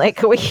 I mean, like,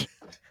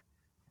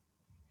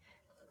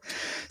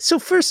 So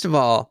first of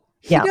all,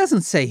 he Yeah.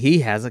 doesn't say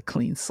he has a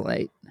clean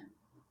slate.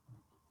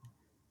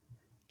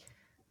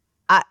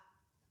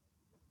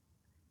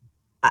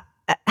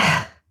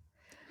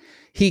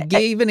 He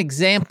gave an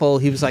example.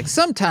 He was like,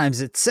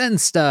 sometimes it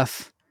sends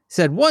stuff. He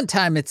said one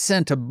time it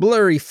sent a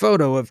blurry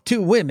photo of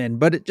two women,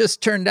 but it just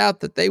turned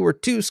out that they were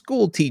two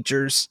school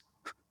teachers.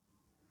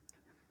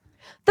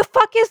 The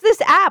fuck is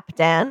this app,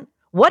 Dan?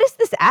 What is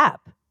this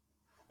app?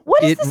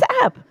 What is this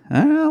app?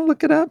 I'll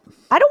look it up.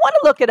 I don't want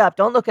to look it up.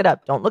 Don't look it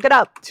up. Don't look it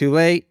up. Too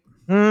late.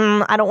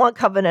 I don't want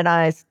Covenant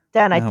Eyes.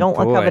 Dan, I don't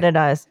want Covenant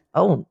Eyes.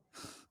 Oh.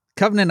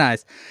 Covenant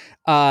Eyes.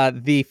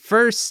 The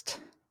first...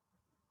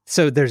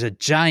 So there's a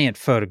giant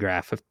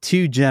photograph of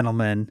two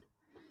gentlemen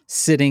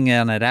sitting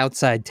on an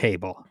outside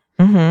table.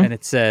 Mm-hmm. And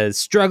it says,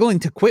 struggling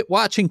to quit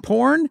watching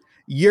porn?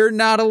 You're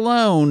not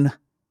alone.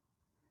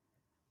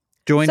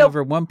 Join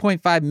over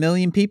 1.5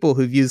 million people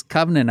who've used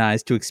Covenant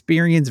Eyes to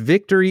experience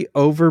victory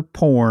over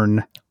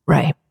porn.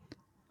 Right.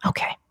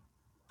 Okay.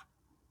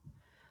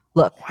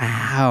 Look.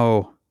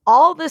 Wow.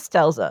 All this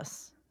tells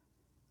us,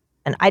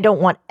 and I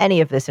don't want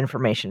any of this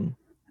information.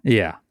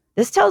 Yeah.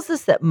 This tells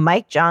us that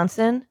Mike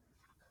Johnson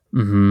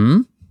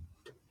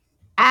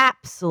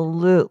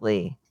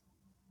absolutely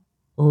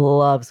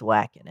loves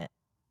whacking it.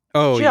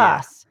 Oh,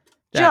 yeah.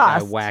 That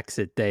guy whacks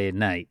it day and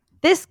night.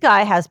 This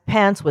guy has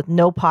pants with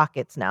no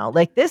pockets now.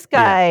 Like, this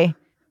guy,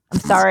 I'm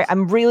sorry.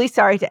 I'm really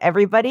sorry to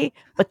everybody,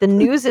 but the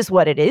news is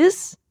what it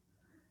is.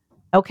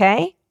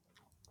 Okay?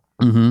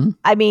 Mm-hmm.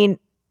 I mean,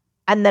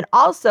 and then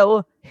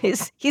also,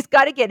 he's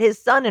got to get his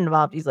son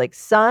involved. He's like,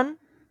 son,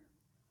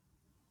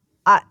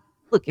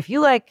 look, if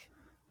you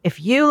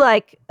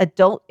like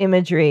adult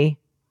imagery,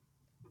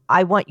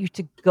 I want you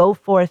to go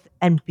forth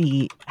and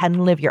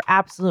live your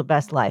absolute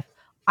best life.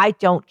 I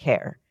don't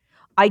care.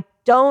 I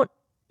don't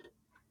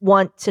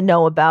want to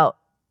know about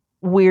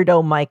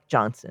weirdo Mike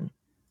Johnson.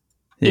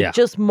 Yeah. It's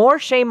just more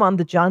shame on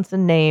the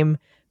Johnson name,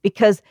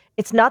 because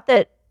it's not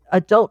that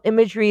adult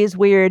imagery is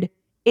weird.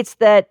 It's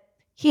that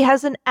he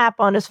has an app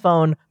on his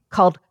phone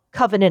called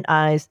Covenant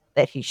Eyes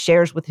that he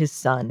shares with his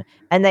son,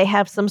 and they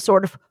have some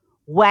sort of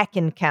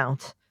whacking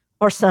count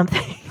or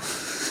something.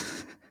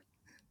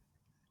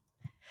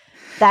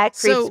 That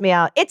creeps me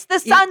out. It's the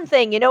sun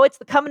thing, it's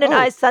the Covenant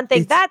Eyes sun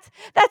thing.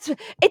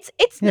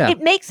 It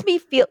makes me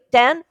feel,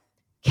 Dan,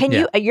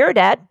 you're a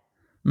dad.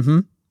 Mm-hmm.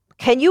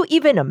 Can you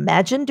even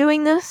imagine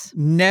doing this?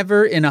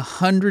 Never in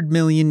 100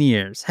 million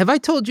years. Have I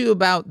told you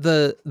about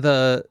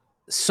the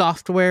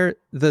software,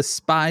 the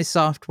spy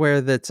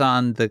software that's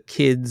on the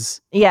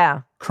kids'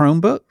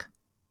 Chromebook?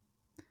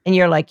 And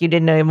you're like, you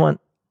didn't even want...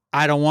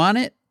 I don't want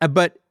it,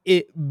 but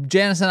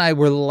Janice and I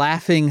were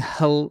laughing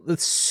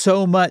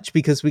so much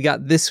because we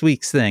got this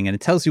week's thing, and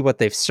it tells you what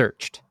they've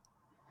searched.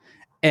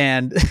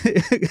 And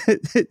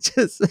it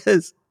just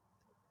says,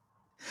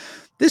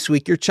 this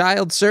week your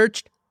child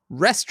searched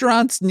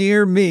restaurants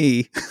near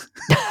me.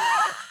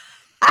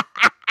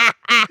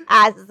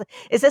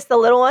 Is this the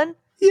little one?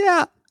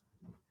 Yeah.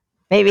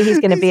 Maybe he's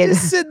going to be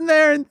just sitting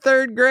there in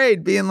third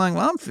grade being like,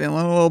 well, I'm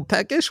feeling a little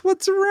peckish.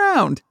 What's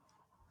around?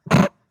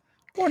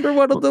 Wonder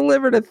what'll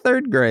deliver to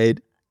third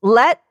grade.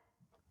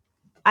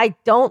 I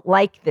don't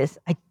like this.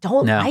 I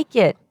don't like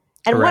it.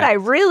 And what I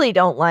really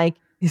don't like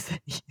is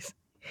that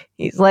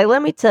he's like,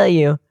 let me tell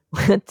you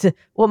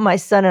what my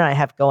son and I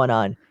have going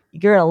on.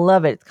 You're going to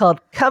love it. It's called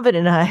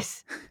Covenant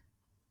Eyes.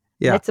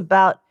 Yeah. It's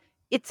about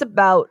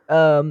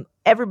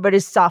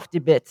everybody's softy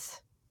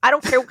bits. I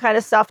don't care what kind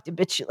of softy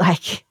bits you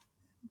like.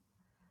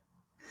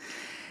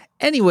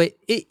 Anyway,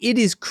 it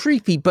is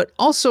creepy, but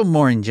also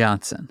Maureen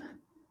Johnson.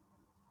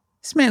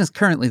 This man is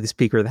currently the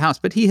Speaker of the House,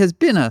 but he has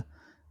been a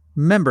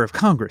member of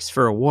Congress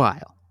for a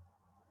while.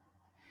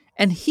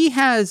 And he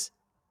has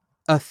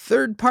a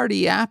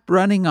third-party app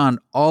running on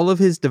all of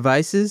his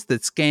devices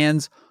that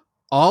scans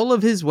all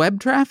of his web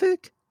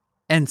traffic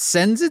and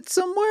sends it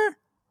somewhere?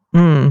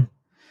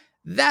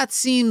 That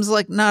seems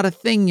like not a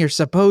thing you're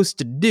supposed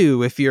to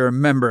do if you're a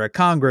member of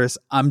Congress.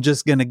 I'm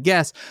just going to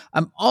guess.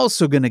 I'm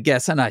also going to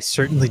guess, and I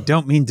certainly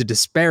don't mean to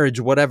disparage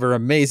whatever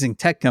amazing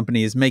tech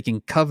company is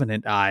making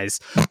Covenant Eyes,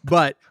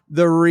 but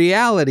the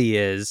reality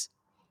is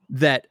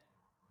that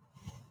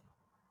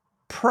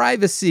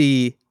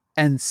privacy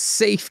and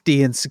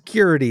safety and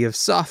security of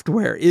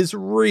software is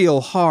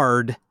real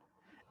hard,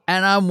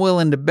 and I'm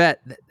willing to bet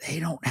that they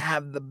don't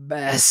have the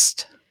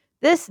best.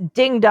 This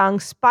ding-dong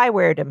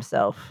spywared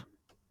himself.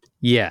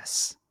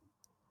 Yes,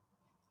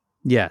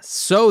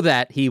 so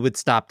that he would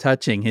stop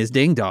touching his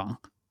ding-dong.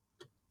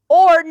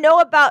 Or know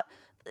about...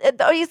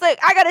 He's like,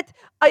 I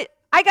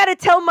gotta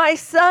tell my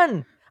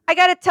son. I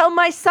gotta tell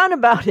my son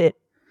about it.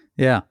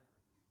 Yeah.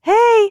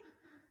 Hey.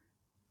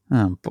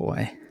 Oh,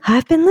 boy.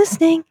 I've been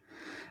listening.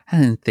 I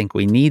didn't think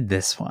we need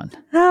this one.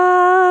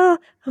 Oh,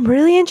 I'm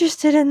really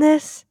interested in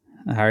this.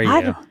 Are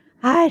you?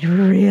 I'd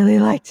really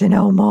like to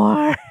know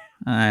more.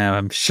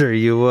 I'm sure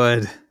you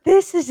would.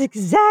 This is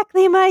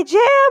exactly my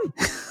jam.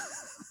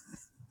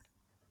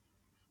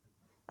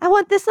 I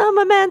want this on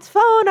my man's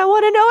phone. I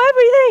want to know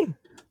everything.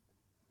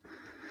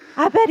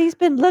 I bet he's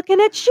been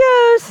looking at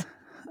shoes.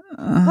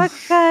 What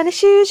kind of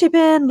shoes you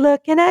been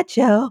looking at,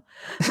 Joe?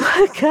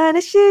 What kind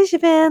of shoes you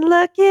been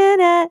looking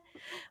at?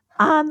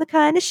 I'm the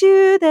kind of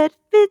shoe that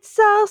fits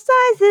all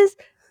sizes.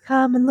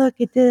 Come and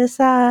look at this.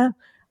 I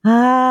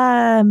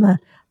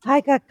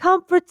got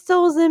comfort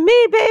soles in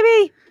me,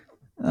 baby.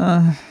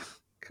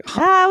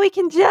 We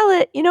can gel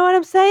it. You know what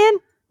I'm saying?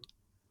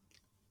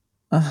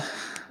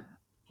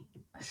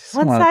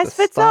 One size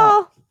fits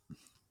all.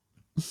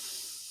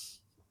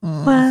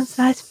 One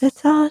size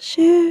fits all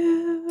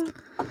shoe.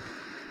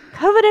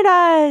 Covenant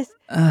eyes.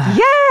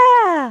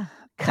 Yeah.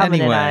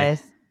 Covenant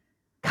eyes.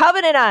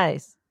 Covenant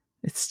eyes.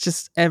 It's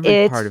just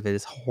every part of it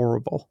is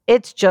horrible.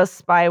 It's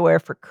just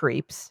spyware for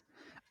creeps.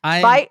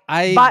 I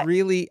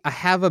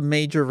have a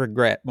major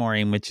regret,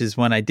 Maureen, which is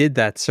when I did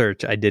that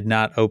search, I did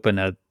not open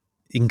a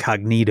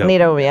incognito.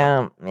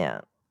 Yeah.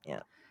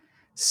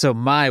 So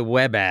my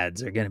web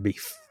ads are going to be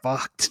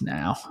fucked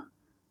now.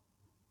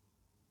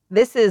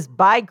 This is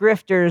by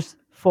grifters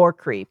for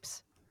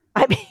creeps.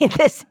 I mean,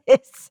 this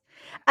is...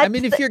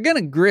 if you're going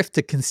to grift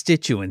a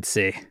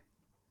constituency...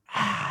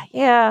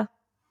 Yeah.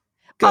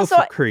 Go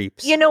for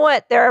creeps. You know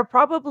what? There are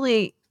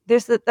probably...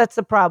 That's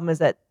the problem, is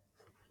that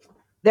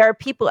there are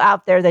people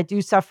out there that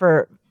do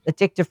suffer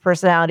addictive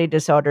personality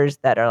disorders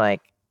that are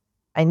like,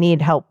 I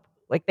need help.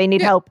 Like, they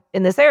need help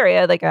in this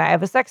area. Like, I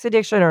have a sex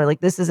addiction, or like,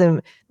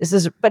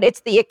 but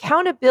it's the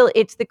accountability,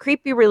 it's the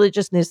creepy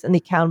religiousness and the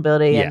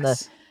accountability and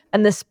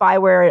the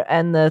spyware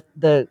and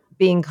the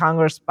being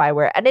Congress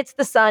spyware. And it's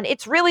the sun.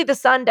 It's really the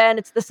sun, Dan.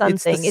 It's the sun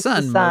thing. It's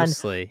the sun.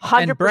 Mostly.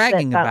 100% and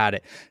bragging about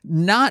it.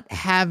 Not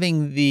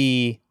having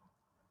the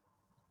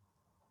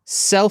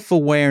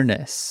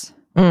self-awareness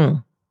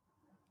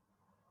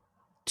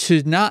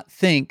to not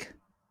think,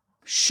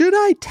 should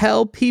I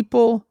tell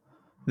people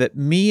that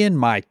me and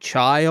my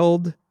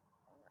child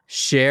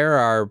share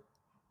our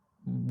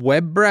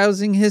web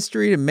browsing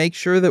history to make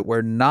sure that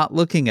we're not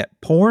looking at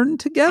porn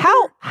together?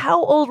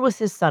 How old was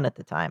his son at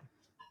the time?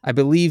 I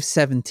believe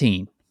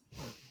 17.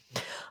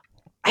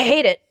 I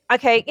hate it.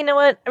 Okay, you know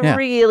what? I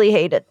really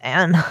hate it,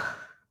 man.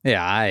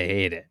 Yeah, I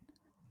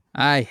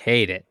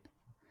hate it.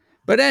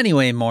 But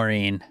anyway,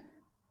 Maureen,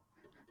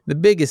 the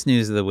biggest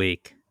news of the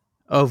week,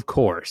 of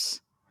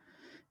course,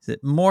 is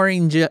that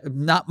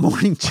not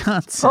Maureen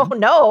Johnson. Oh,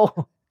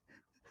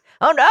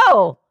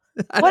 no.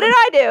 What did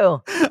I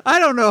do? I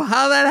don't know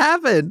how that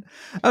happened.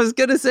 I was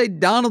going to say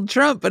Donald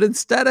Trump, but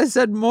instead I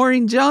said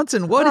Maureen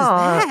Johnson. What is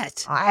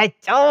that? I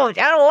don't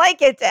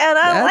like it, Dan.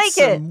 I don't like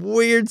it. That's some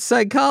weird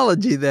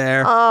psychology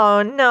there.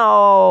 Oh,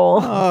 no.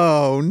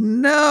 Oh,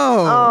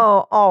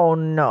 no. Oh,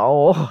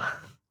 no.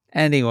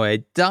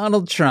 Anyway,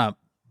 Donald Trump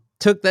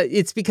took that.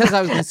 It's because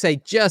I was going to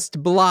say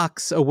just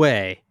blocks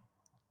away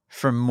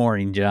from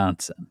Maureen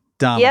Johnson.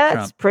 Donald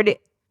Trump it's pretty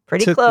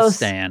took close. The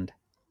stand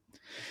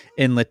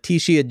in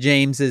Letitia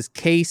James's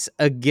case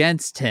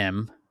against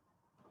him.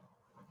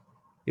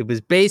 It was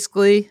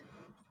basically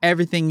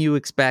everything you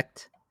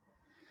expect.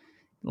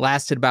 It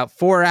lasted about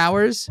 4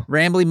 hours.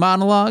 Rambly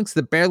monologues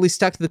that barely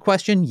stuck to the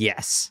question.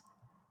 Yes.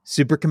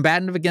 Super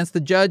combative against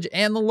the judge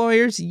and the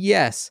lawyers.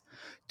 Yes.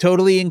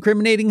 Totally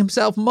incriminating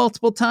himself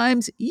multiple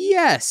times.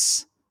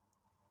 Yes.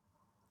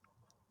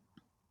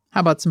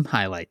 How about some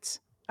highlights?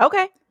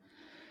 Okay.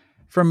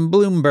 From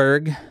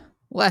Bloomberg,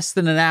 less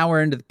than an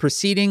hour into the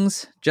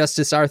proceedings,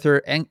 Justice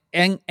Arthur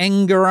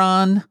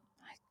Engoron.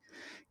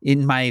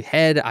 In my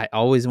head, I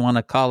always want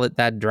to call it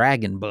that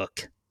dragon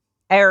book.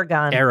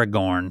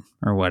 Aragorn,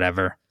 or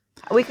whatever.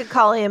 We could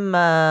call him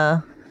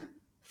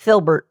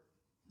Filbert.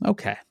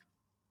 Okay.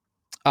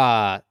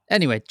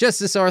 Anyway,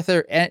 Justice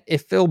Arthur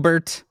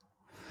Filbert,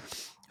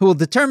 who will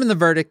determine the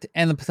verdict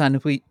and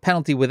the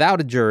penalty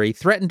without a jury,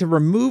 threatened to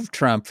remove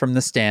Trump from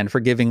the stand for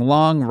giving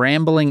long,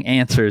 rambling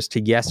answers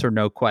to yes or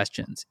no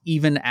questions,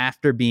 even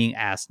after being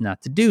asked not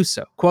to do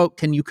so. Quote,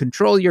 "Can you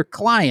control your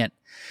client?"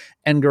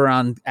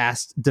 Engoron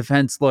asked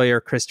defense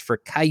lawyer Christopher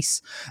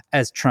Kise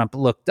as Trump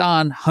looked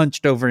on,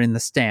 hunched over in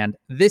the stand.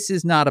 "This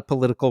is not a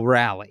political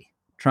rally."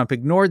 Trump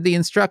ignored the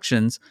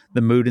instructions.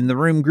 The mood in the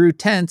room grew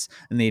tense,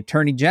 and the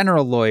attorney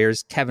general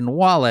lawyers, Kevin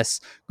Wallace,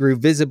 grew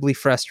visibly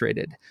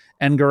frustrated.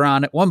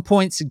 Engoron at one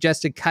point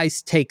suggested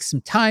Kise take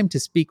some time to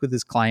speak with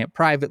his client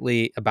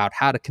privately about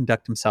how to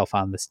conduct himself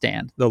on the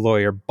stand. The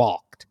lawyer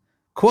balked.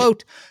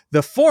 Quote,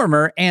 "The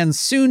former and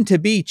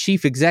soon-to-be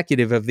chief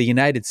executive of the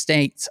United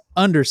States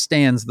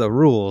understands the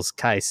rules,"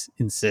 Kise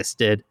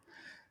insisted.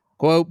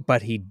 Quote,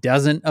 "But he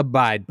doesn't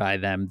abide by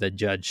them," the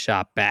judge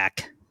shot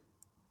back.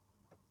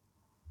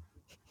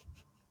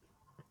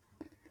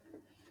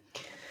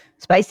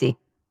 Spicy.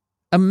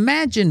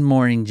 Imagine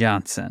Maureen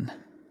Johnson.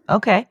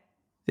 Okay.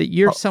 That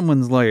you're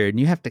someone's lawyer and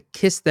you have to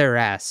kiss their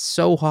ass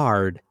so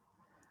hard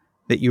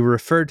that you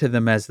refer to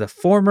them as the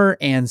former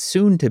and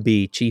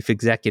soon-to-be chief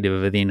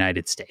executive of the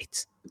United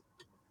States.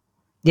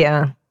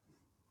 Yeah.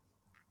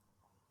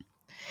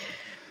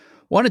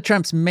 One of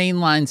Trump's main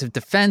lines of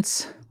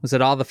defense was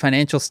that all the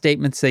financial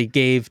statements they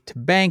gave to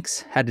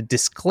banks had a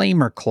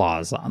disclaimer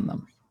clause on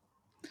them.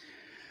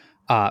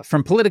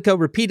 From Politico,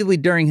 repeatedly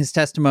during his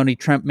testimony,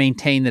 Trump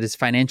maintained that his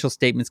financial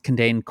statements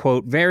contained,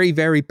 quote, very,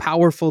 very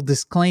powerful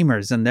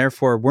disclaimers and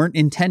therefore weren't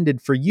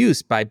intended for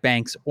use by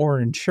banks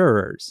or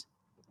insurers.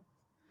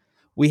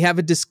 We have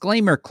a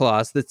disclaimer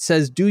clause that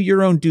says do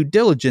your own due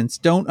diligence.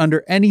 Don't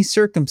under any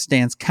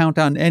circumstance count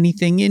on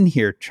anything in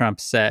here, Trump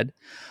said.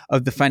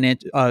 Of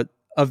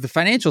the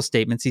financial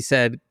statements, he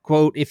said,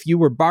 quote, if you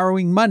were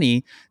borrowing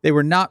money, they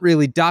were not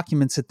really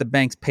documents that the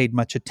banks paid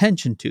much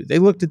attention to. They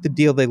looked at the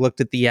deal, they looked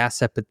at the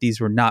asset, but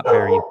these were not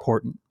very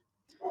important.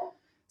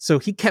 So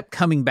he kept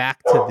coming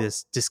back to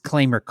this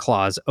disclaimer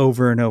clause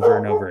over and over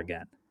and over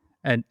again.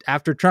 And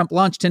after Trump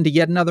launched into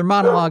yet another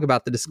monologue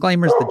about the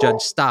disclaimers, the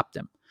judge stopped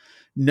him.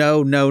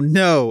 No,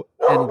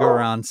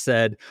 Engoron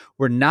said,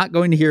 we're not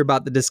going to hear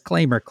about the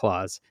disclaimer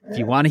clause. If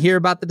you want to hear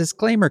about the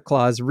disclaimer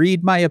clause,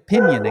 read my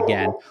opinion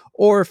again,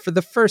 or for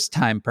the first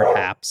time,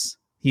 perhaps.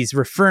 He's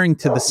referring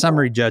to the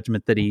summary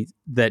judgment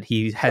that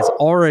he has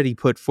already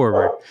put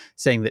forward,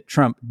 saying that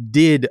Trump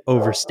did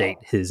overstate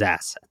his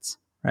assets,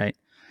 right?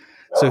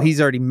 So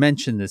he's already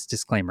mentioned this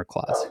disclaimer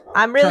clause.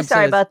 I'm really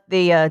sorry about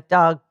the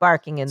dog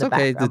barking in the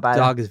background. Okay, the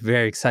dog is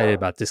very excited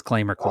about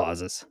disclaimer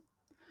clauses.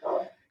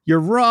 You're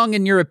wrong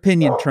in your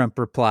opinion, Trump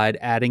replied,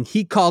 adding,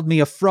 he called me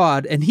a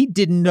fraud and he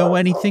didn't know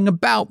anything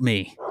about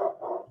me.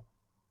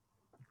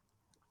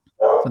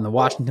 From the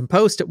Washington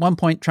Post, at one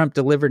point, Trump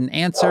delivered an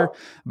answer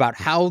about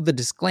how the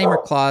disclaimer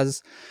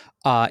clause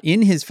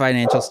in his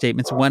financial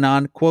statements went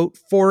on, quote,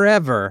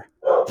 forever.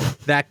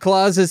 That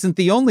clause isn't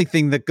the only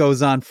thing that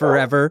goes on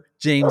forever,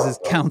 James's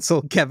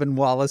counsel, Kevin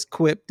Wallace,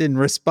 quipped in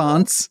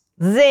response.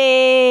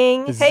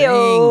 Zing!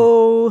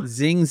 Hey-o!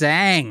 Zing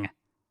zang.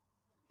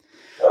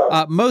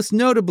 Most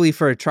notably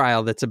for a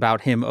trial that's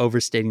about him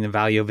overstating the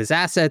value of his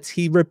assets,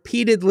 he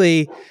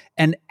repeatedly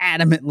and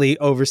adamantly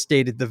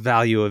overstated the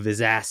value of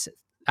his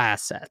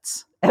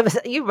assets.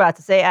 You were about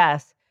to say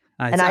ass.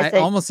 I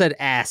almost said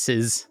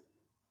asses.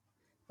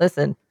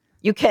 Listen,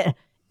 you can't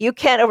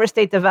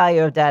overstate the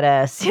value of that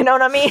ass. You know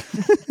what I mean?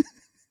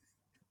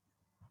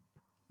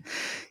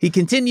 He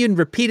continued and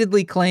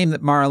repeatedly claimed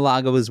that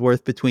Mar-a-Lago was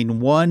worth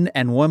between $1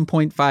 and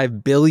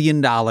 $1.5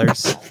 billion.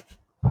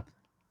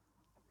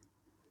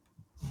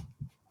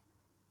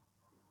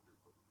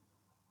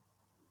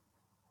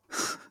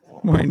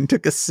 Maureen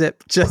took a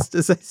sip just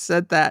as I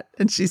said that,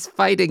 and she's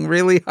fighting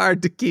really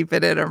hard to keep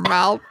it in her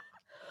mouth.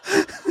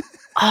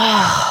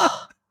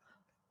 I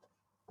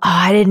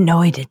didn't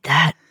know he did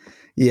that.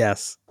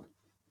 Yes.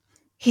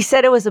 He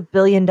said it was $1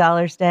 billion,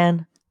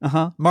 Dan.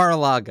 Uh-huh.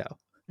 Mar-a-Lago.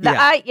 No,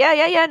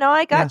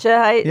 I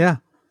gotcha.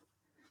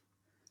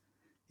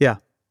 Yeah.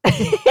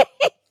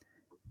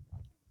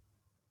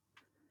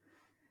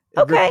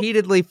 Okay.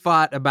 Repeatedly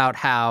fought about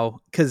how,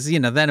 because,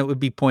 then it would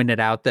be pointed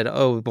out that,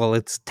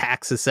 its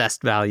tax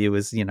assessed value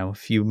is, a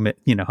few,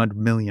 100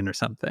 million or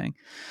something.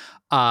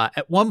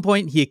 At one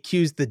point, he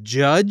accused the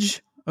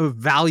judge of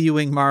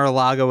valuing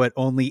Mar-a-Lago at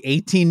only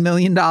 $18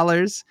 million,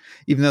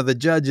 even though the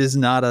judge is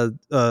not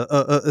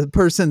a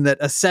person that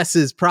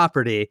assesses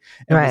property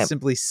and was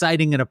simply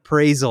citing an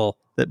appraisal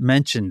that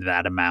mentioned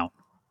that amount.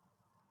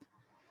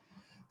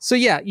 So,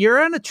 yeah,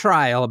 you're on a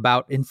trial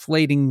about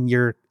inflating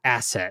your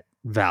asset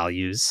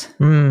values,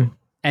 and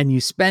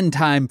you spend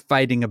time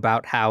fighting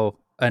about how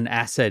an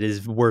asset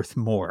is worth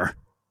more.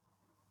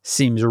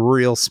 Seems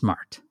real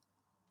smart.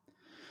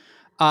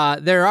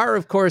 There are,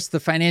 of course, the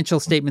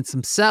financial statements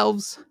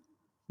themselves,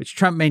 which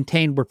Trump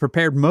maintained were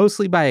prepared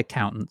mostly by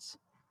accountants,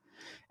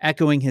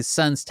 echoing his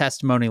son's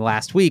testimony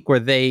last week, where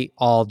they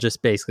all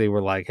just basically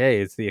were like, hey,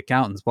 it's the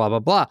accountants, blah, blah,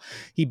 blah.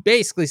 He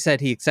basically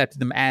said he accepted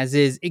them as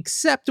is,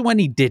 except when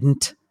he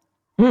didn't.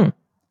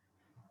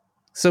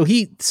 So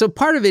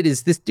part of it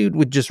is this dude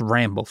would just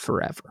ramble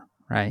forever,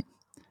 right?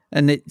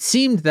 And it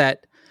seemed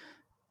that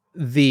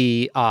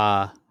the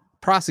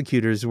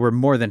prosecutors were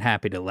more than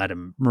happy to let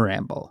him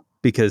ramble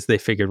because they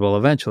figured, well,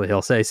 eventually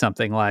he'll say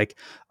something like,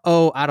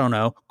 I don't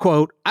know,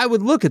 quote, I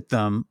would look at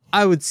them,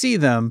 I would see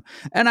them,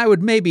 and I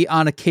would maybe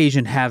on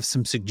occasion have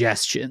some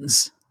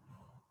suggestions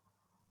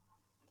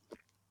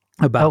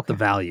about the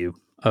value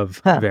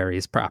of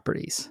various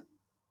properties.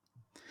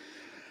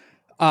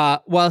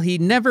 While he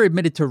never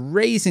admitted to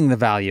raising the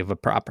value of a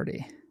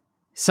property,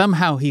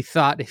 somehow he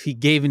thought if he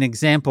gave an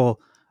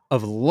example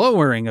of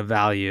lowering a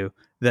value,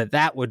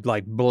 that would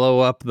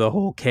blow up the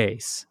whole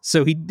case.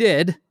 So he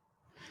did.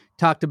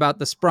 Talked about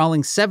the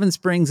sprawling Seven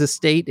Springs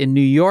estate in New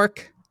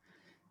York,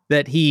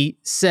 that he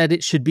said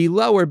it should be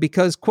lower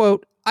because,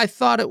 quote, I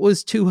thought it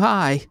was too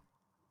high.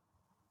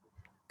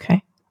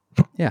 Okay.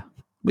 Yeah.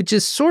 Which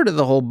is sort of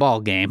the whole ball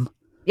game.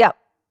 Yep.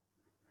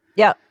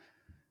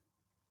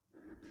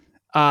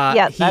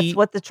 That's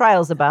what the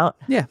trial's about.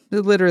 Yeah,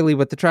 literally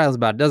what the trial's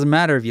about. It doesn't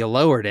matter if you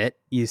lowered it.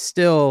 You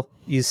still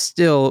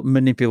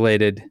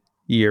manipulated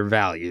your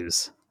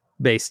values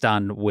based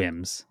on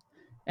whims.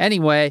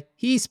 Anyway,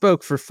 he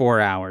spoke for 4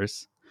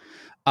 hours.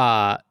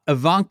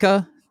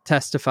 Ivanka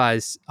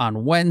testifies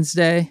on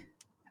Wednesday.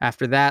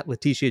 After that,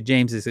 Letitia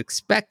James is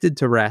expected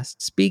to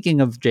rest.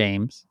 Speaking of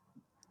James,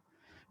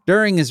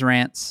 during his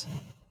rants,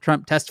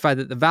 Trump testified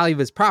that the value of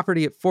his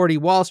property at 40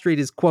 Wall Street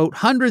is, quote,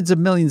 hundreds of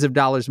millions of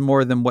dollars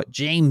more than what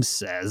James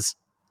says.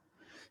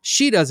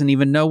 She doesn't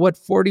even know what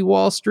 40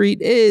 Wall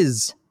Street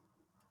is.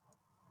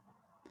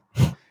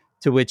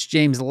 To which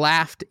James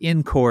laughed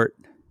in court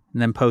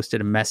and then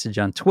posted a message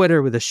on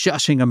Twitter with a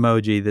shushing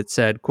emoji that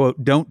said,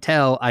 quote, don't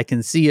tell, I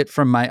can see it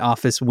from my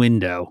office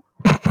window.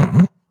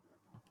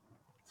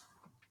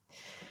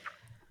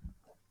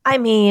 I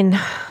mean,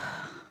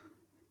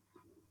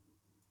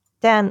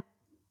 Dan,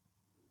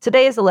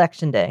 today is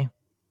election day,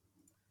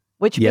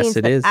 which means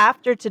that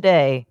after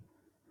today,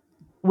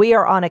 we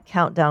are on a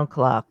countdown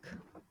clock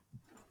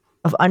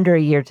of under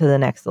a year to the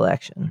next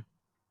election.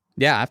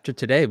 Yeah, after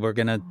today, we're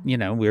going to,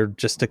 we're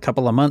just a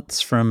couple of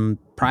months from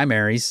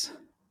primaries.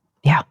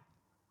 Yeah.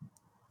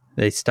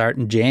 They start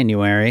in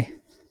January.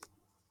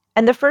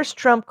 And the first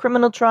Trump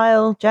criminal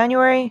trial,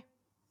 January?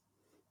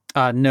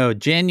 No,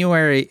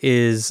 January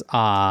is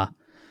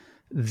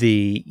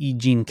the E.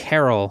 Jean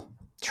Carroll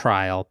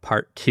trial,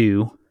 part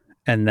 2.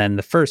 And then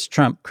the first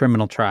Trump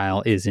criminal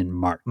trial is in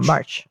March.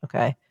 March,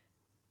 okay.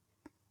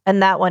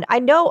 And that one, I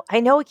know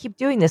we keep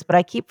doing this, but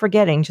I keep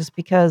forgetting just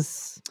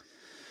because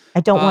I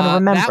don't want to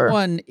remember. That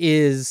one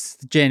is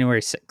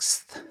January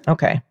 6th.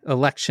 Okay.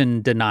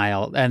 Election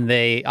denial. And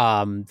they,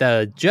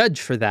 the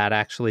judge for that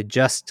actually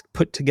just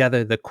put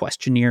together the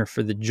questionnaire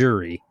for the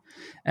jury,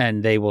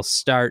 and they will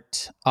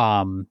start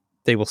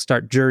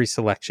jury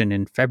selection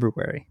in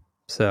February.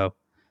 So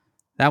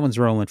that one's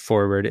rolling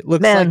forward. It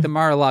looks like the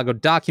Mar-a-Lago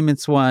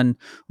documents one,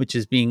 which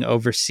is being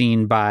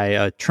overseen by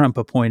a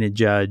Trump-appointed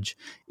judge,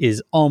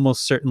 is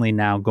almost certainly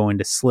now going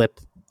to slip.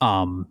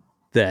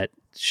 That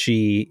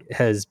she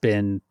has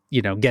been,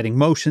 getting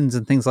motions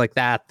and things like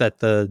that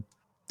the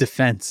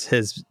defense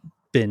has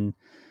been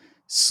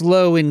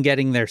slow in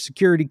getting their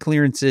security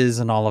clearances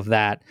and all of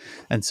that.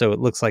 And so it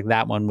looks like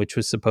that one, which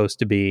was supposed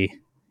to be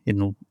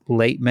in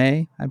late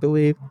May, I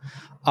believe.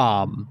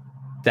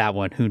 That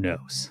one, who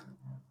knows?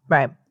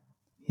 Right.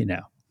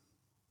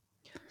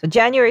 So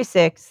January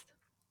 6th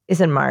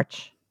is in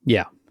March.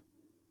 Yeah.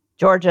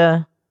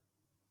 Georgia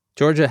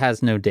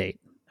has no date.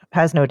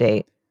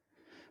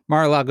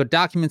 Mar-a-Lago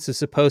documents is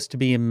supposed to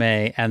be in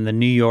May, and the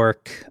New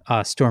York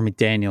Stormy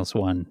Daniels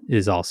one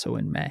is also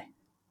in May.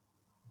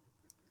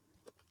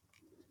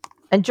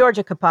 And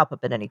Georgia could pop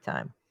up at any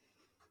time.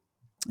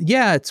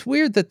 Yeah, it's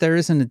weird that there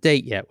isn't a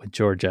date yet with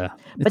Georgia.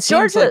 But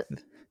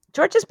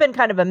Georgia's been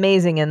kind of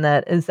amazing in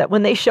that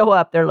when they show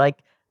up, they're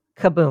like,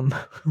 kaboom.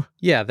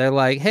 Yeah, they're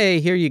like, hey,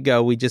 here you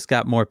go. We just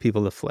got more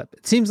people to flip.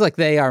 It seems like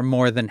they are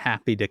more than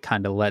happy to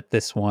kind of let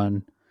this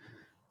one,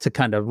 to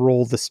kind of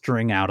roll the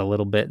string out a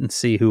little bit and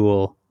see who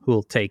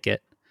will take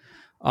it.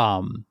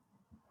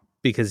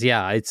 Because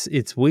yeah,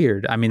 it's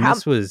weird. I mean,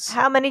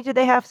 how many do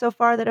they have so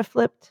far that have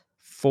flipped?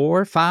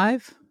 4,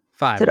 5?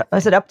 5.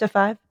 Is it up to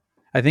 5?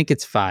 I think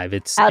it's 5.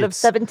 It's out of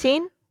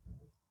 17?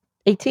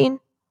 18?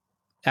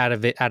 Out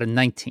of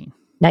 19.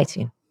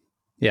 19.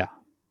 Yeah.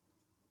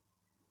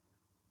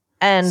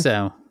 And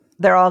so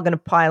they're all going to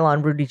pile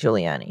on Rudy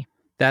Giuliani.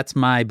 That's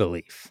my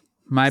belief.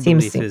 My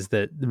belief is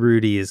that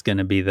Rudy is going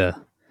to be the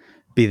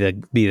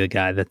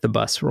guy that the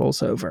bus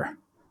rolls over.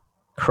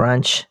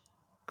 Crunch.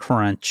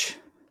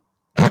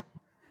 I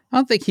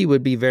don't think he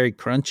would be very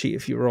crunchy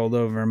if you rolled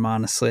over him,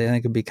 honestly. I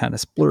think it'd be kind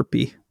of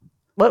splurpy.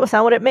 What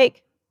sound would it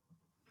make?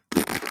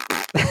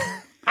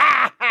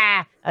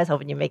 I was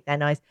hoping you'd make that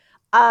noise.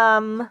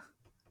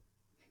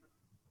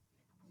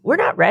 We're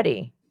not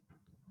ready.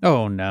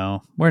 Oh,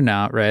 no. We're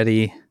not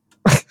ready.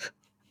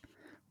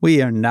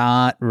 We are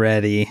not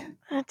ready.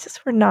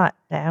 We're not,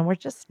 Dan. We're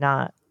just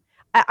not.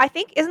 I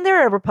think, isn't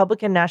there a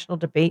Republican national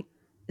debate?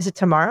 Is it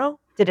tomorrow?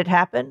 Did it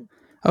happen?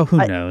 Oh,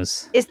 who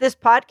knows? Is this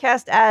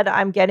podcast ad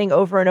I'm getting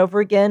over and over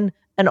again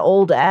an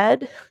old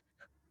ad?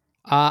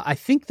 I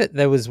think that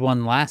there was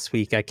one last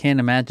week. I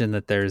can't imagine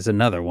that there's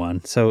another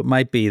one. So it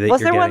might be that you're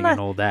getting an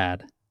old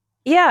ad.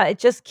 Yeah, it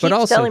just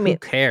keeps telling me. Who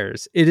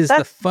cares? It is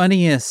the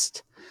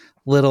funniest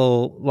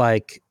little,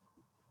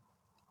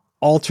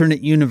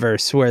 alternate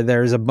universe where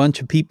there's a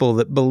bunch of people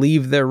that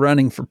believe they're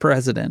running for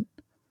president.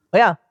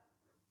 Yeah.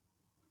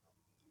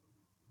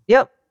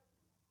 Yep.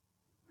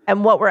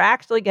 And what we're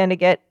actually going to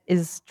get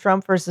is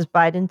Trump versus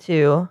Biden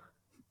 2.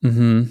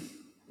 Mm-hmm.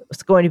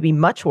 It's going to be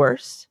much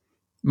worse.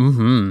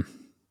 Mm-hmm.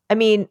 I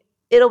mean,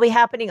 it'll be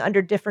happening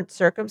under different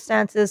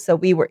circumstances. So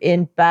we were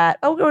in bad.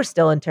 Oh, we were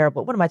still in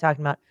terrible. What am I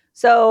talking about?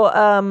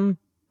 So,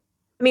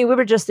 we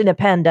were just in a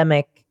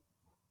pandemic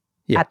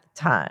at the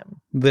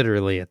time.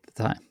 Literally at the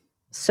time.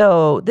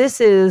 So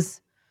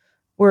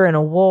we're in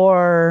a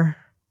war.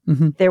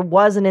 Mm-hmm. There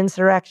was an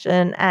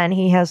insurrection, and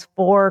he has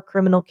 4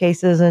 criminal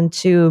cases and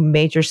 2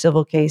 major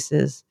civil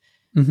cases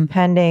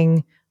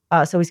pending.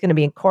 So he's going to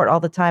be in court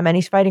all the time, and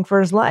he's fighting for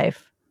his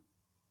life.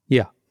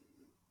 Yeah.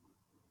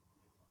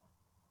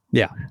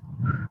 Yeah.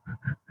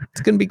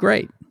 It's going to be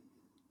great.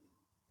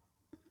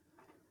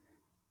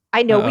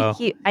 I know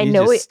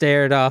you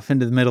stared off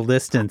into the middle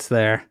distance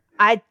there.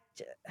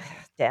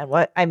 Dan,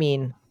 what? I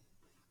mean,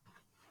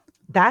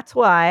 that's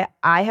why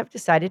I have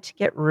decided to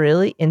get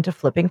really into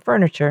flipping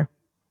furniture.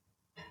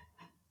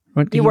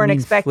 What do You you weren't mean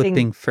expecting-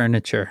 flipping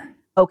furniture?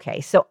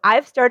 Okay, so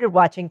I've started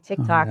watching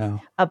TikTok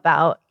no.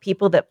 about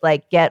people that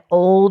like get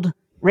old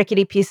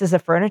rickety pieces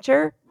of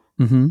furniture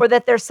Mm-hmm. or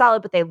that they're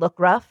solid but they look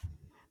rough.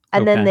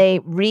 And then Okay. they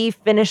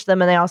refinish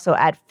them and they also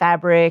add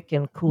fabric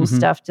and cool Mhm.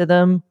 stuff to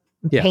them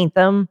and Yeah. paint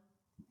them.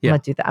 Yeah. I'm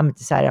gonna do that. I'm gonna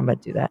decide I'm gonna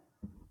do that.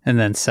 And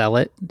then sell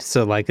it.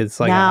 So like it's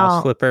like a No.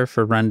 house flipper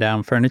for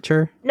rundown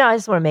furniture. No, I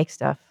just want to make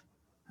stuff.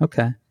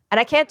 Okay. And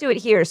I can't do it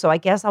here, so I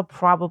guess I'll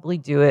probably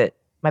do it.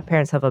 My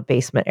parents have a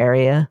basement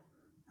area.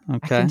 I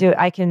Okay. can do it.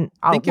 I think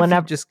if you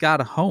whenever just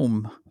got a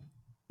home,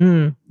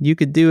 Mm. you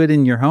could do it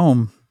in your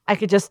home. I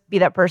could just be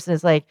that person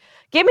who's like,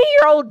 give me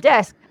your old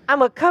desk. I'm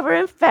gonna cover it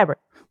in fabric.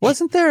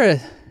 Wasn't there a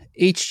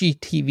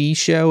HGTV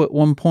show at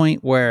one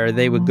point where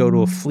they would go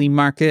to a flea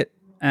market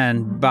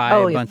and buy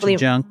Oh, a yeah, bunch flea- of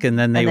junk and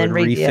then they and then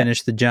would redo it.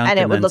 refinish the junk And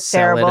it would then look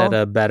sell it terrible.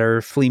 at a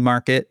better flea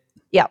market?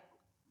 Yep.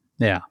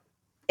 Yeah.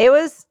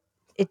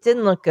 It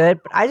didn't look good,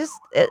 but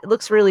it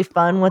looks really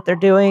fun what they're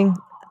doing.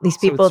 These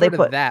So people, it's they sort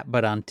put, of that,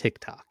 but on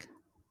TikTok.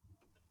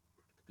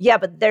 yeah,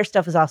 but their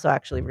stuff is also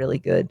actually really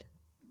good.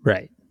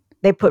 Right.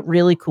 They put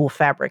really cool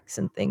fabrics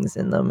and things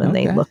in them and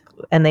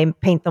Okay. they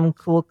paint them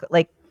cool,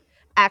 like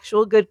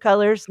actual good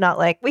colors, not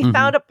like we Mhm.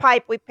 found a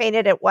pipe, we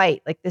painted it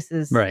white. Like this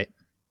is, Right.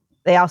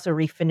 they also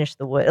refinish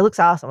the wood. It looks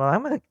awesome.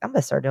 I'm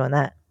gonna start doing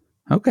that.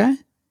 Okay.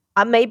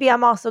 Maybe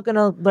I'm also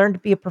gonna learn to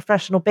be a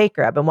professional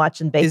baker. I've been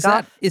watching Bake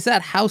Off. Is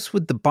that House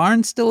with the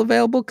Barn still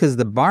available? Because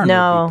the barn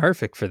No. would be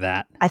perfect for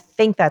that. I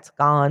think that's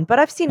gone, but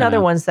I've seen other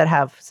Yeah. ones that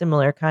have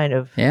similar kind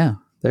of. Yeah.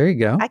 There you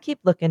go. I keep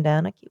looking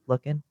down. I keep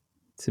looking.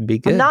 To be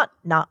good.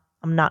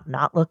 I'm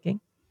not looking.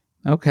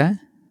 Okay.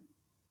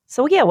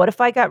 So yeah, what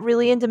if I got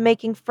really into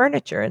making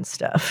furniture and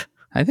stuff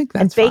I think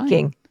and that's fine.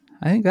 baking?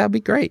 I think that'd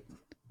be great.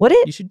 Would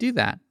You it? should do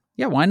that.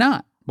 Yeah, why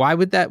not? Why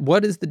would that?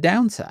 What is the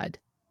downside?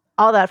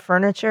 All that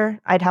furniture,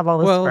 I'd have all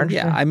this Well, furniture.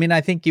 yeah, I mean, I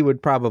think you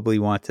would probably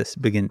want to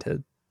begin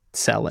to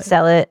sell it.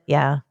 Sell it.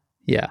 Yeah.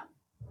 Yeah.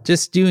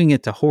 Just doing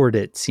it to hoard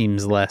it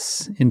seems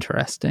less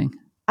interesting.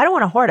 I don't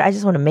want to hoard it. I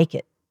just want to make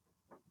it.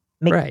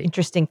 Make Right.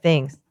 interesting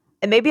things.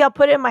 And maybe I'll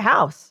put it in my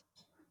house.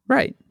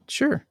 Right.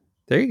 Sure.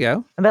 There you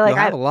go. I'll be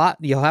like,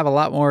 You'll have a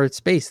lot more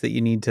space that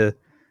you need to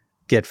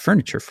get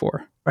furniture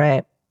for.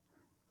 right.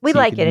 We So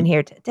you like can- it in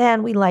here.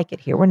 Dan, we like it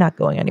here. We're not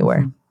going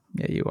anywhere. Mhm.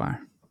 Yeah, you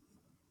are.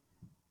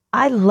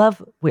 I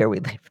love where we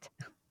lived.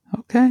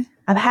 Okay.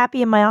 I'm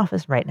happy in my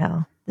office right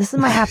now. This is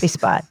my happy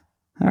spot.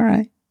 All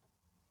right.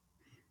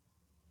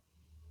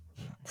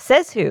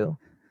 Says who?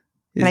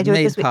 Can I do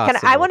it this week?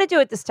 I want to do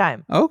it this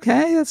time.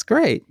 Okay, that's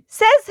great.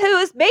 Says Who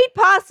is made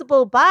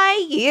possible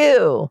by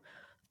you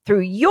through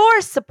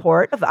your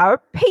support of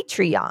our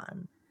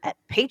Patreon at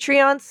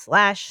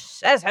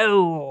Patreon/Says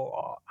Who.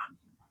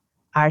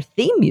 Our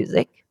theme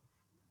music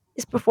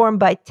is performed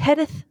by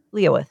Tedith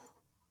Leowith.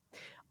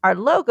 Our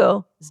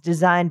logo is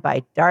designed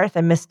by Darth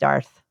and Miss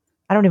Darth.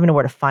 I don't even know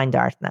where to find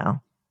Darth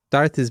now.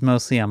 Darth is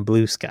mostly on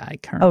Blue Sky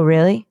currently. Oh,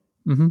 really?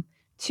 Mm-hmm.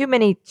 Too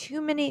many.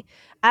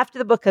 After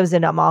the book comes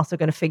in, I'm also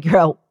going to figure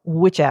out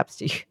which apps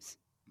to use.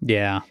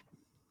 Yeah.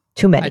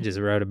 Too many. I just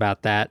wrote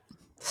about that.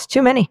 It's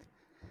too many.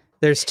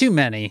 There's too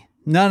many.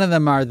 None of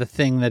them are the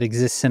thing that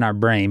exists in our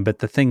brain, but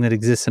the thing that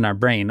exists in our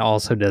brain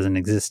also doesn't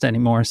exist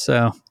anymore.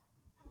 So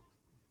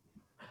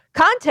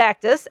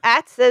Contact us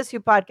at Says Who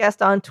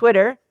Podcast on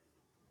Twitter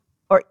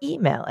or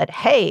email at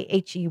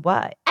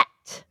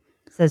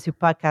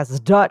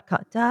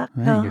hey@sayswhopodcast.com.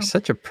 man, you're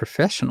such a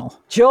professional.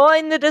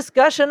 Join the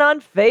discussion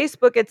on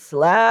Facebook at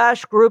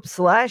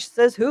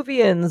 /group/Says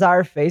Whovians.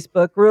 Our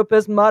Facebook group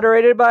is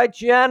moderated by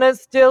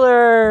Janice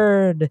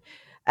Dillard.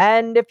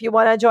 And if you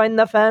want to join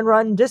the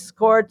fan-run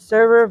Discord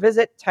server,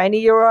 visit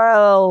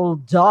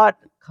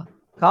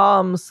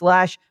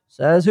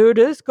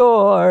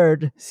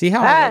tinyurl.com/sayswhodiscord. See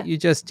how I let you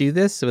just do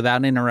this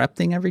without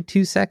interrupting every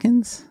 2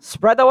 seconds?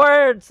 Spread the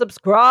word,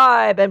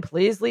 subscribe, and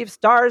please leave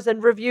stars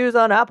and reviews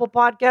on Apple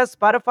Podcasts,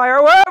 Spotify,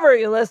 or wherever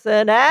you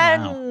listen.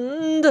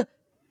 And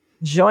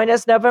join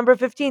us November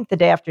 15th, the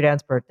day after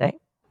Dan's birthday.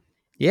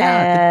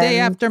 Yeah, the day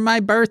And- after my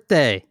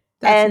birthday.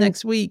 That's and-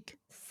 next week.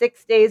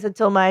 6 days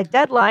until my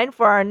deadline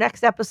for our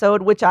next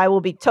episode, which I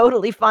will be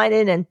totally fine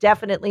in and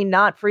definitely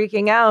not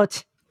freaking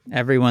out.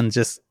 Everyone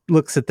just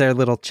looks at their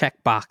little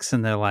checkbox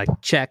and they're like,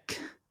 check.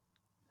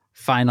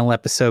 Final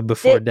episode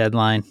before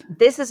deadline.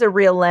 This is a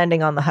real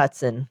landing on the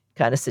Hudson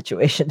kind of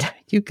situation.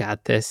 You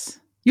got this.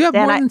 You have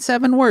Dan, more than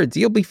 7 words.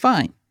 You'll be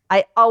fine.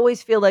 I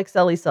always feel like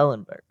Sully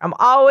Sullenberg. I'm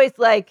always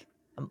like,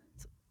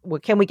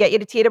 can we get you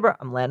to Teterboro?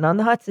 I'm landing on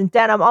the Hudson.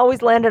 Dan, I'm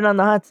always landing on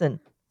the Hudson.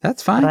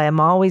 That's But fine. I am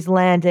always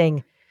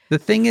landing. The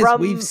thing is,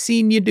 From- we've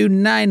seen you do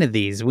 9 of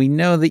these. We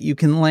know that you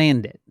can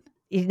land it.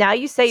 Now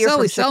you say you're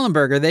Sully from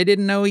Sullenberger, they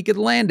didn't know he could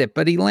land it,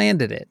 but he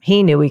landed it.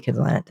 He knew he could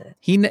land it.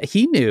 He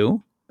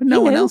knew, but no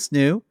He one knew. else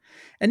knew.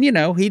 And, he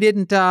didn't, He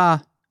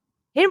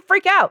didn't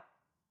freak out.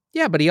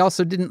 yeah, but he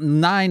also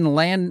didn't land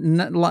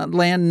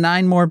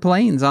 9 more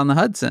planes on the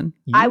Hudson.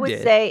 You I would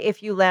did. say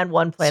if you land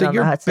one plane So on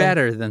you're the Hudson.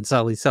 better than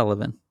Sully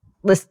Sullivan.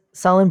 Listen,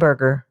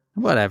 Sullenberger.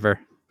 Whatever.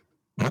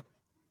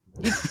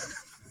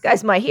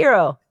 Guy's my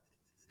hero.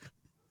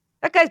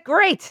 That guy's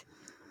great.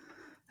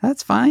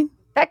 That's fine.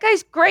 That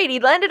guy's great. He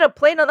landed a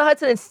plane on the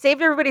Hudson and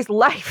saved everybody's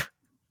life.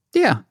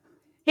 Yeah.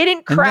 He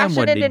didn't And crash then it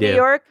what'd he into New do?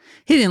 York.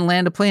 He didn't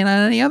land a plane on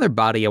any other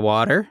body of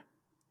water.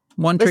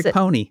 One trick Listen.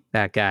 pony,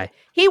 that guy.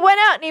 He went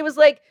out and he was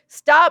like,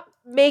 stop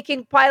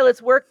making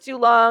pilots work too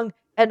long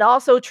and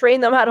also train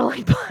them how to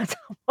like pilots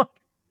on water.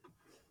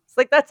 It's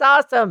like, that's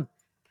awesome.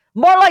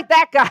 More like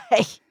that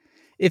guy.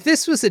 If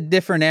this was a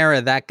different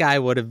era, that guy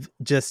would have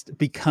just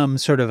become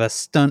sort of a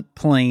stunt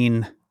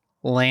plane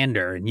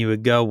lander, and you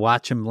would go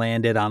watch him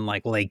land it on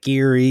like Lake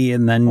Erie,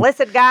 and then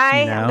Listen,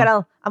 guy, you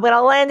know, I'm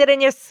gonna land it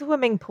in your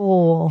swimming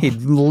pool.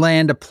 he'd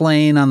land a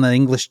plane on the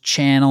English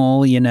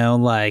Channel, you know,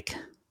 like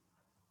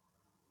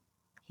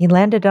He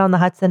landed on the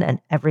Hudson and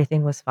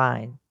everything was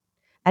fine.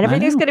 And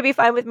everything's know. going to be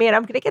fine with me, and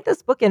I'm going to get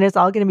this book and it's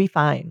all going to be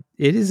fine.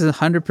 it is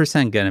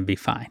 100% going to be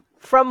fine.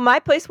 From my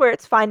place where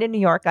it's fine in New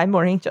York, I'm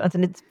Maureen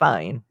Johnson. It's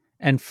fine.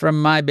 And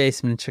from my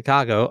basement in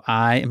Chicago,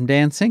 I am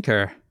Dan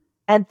Sinker.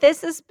 And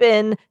this has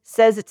been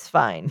Says It's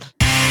Fine.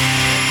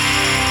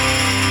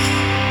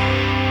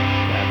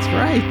 That's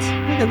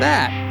right. Look at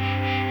that.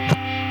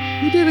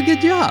 You did a good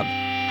job.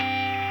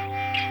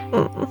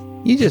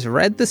 You just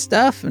read the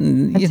stuff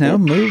and, you know,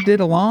 moved it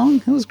along.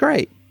 It was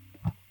great.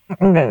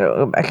 I'm going to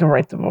go back and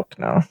write the book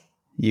now.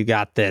 You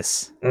got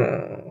this.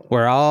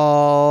 We're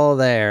all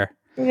there.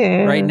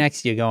 Yeah. Right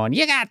next to you going,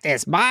 you got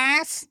this,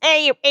 boss.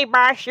 Hey,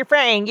 boss, you're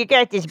fine. You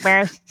got this,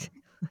 boss.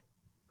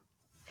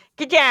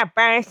 Good job,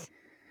 boss.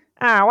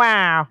 Oh,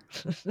 wow.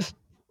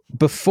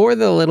 Before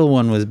the little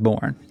one was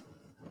born,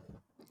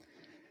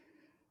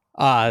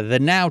 the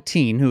now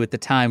teen, who at the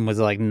time was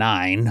like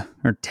 9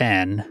 or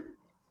 10,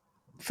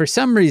 for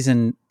some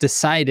reason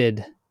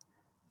decided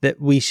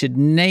that we should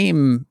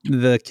name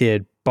the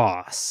kid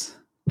Boss.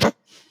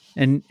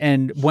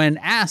 And when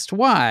asked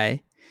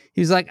why, he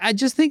was like, I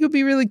just think it would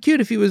be really cute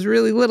if he was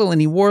really little and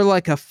he wore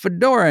like a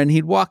fedora and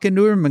he'd walk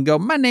into a room and go,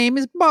 my name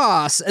is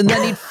Boss. And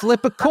then he'd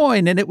flip a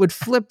coin and it would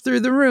flip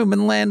through the room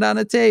and land on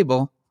a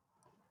table.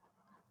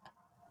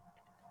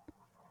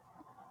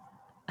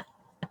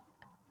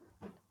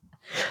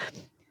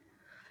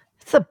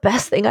 It's the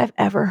best thing I've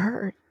ever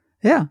heard.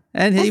 Yeah.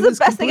 And This he is the was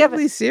best thing I've-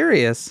 completely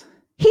serious.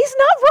 He's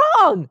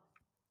not wrong.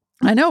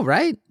 I know,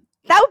 right?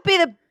 That would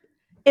be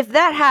if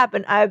that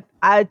happened, I'd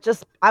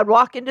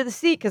walk into the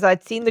sea because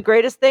I'd seen the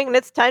greatest thing and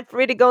it's time for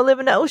me to go live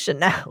in the ocean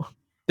now.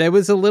 There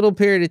was a little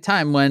period of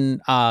time when,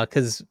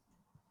 because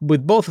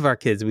with both of our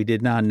kids, we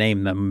did not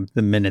name them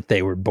the minute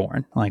they were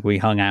born. Like we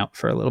hung out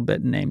for a little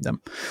bit and named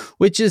them,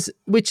 which is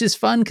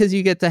fun because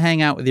you get to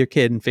hang out with your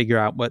kid and figure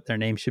out what their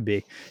name should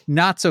be.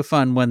 Not so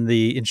fun when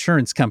the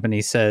insurance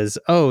company says,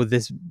 "Oh,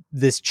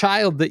 this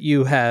child that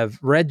you have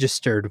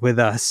registered with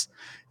us,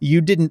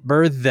 you didn't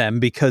birth them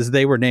because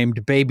they were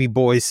named Baby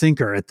Boy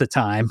Sinker at the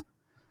time."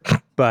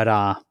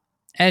 But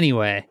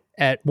anyway,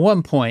 at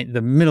one point,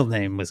 the middle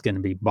name was going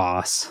to be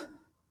Boss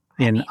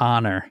in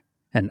honor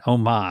and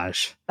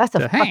homage. That's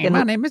a Hey, fucking.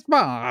 my name is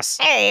Boss.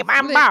 Hey,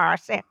 I'm Flip.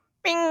 boss.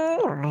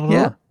 Bing.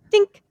 Yeah.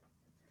 Dink.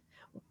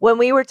 When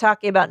we were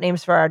talking about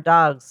names for our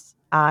dogs,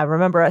 I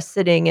remember us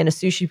sitting in a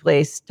sushi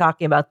place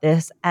talking about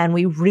this, and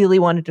we really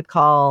wanted to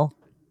call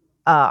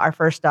our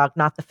first dog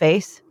Not the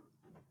Face.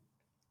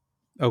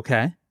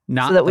 Okay.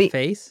 Not So that the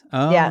face?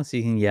 Oh, yeah. so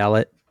you can yell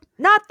it.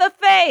 Not the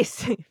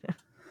Face.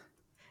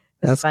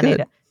 That's funny.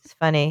 good. It's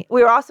funny.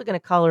 We were also going to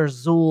call her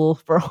Zool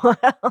for a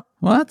while.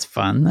 Well, that's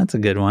fun. That's a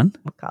good one.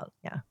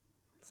 Yeah.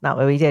 It's not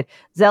what we did.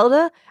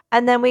 Zelda.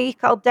 And then we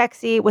called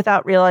Dexy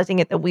without realizing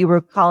it that we were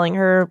calling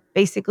her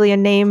basically a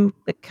name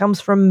that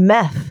comes from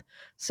meth.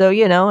 So,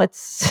 you know,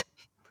 it's.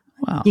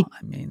 Well, You-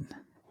 I mean,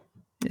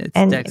 it's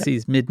And-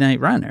 Dexy's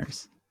Midnight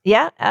Runners.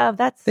 Yeah.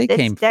 They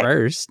came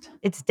first.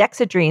 It's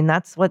Dexedrine.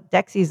 That's what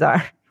Dexys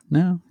are.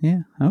 No,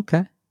 yeah,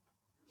 okay.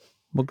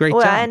 Well, great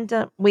Well, job.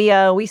 and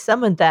we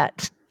summoned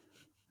that.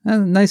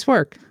 Nice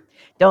work.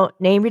 Don't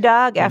name your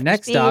dog Your after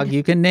next Speed. dog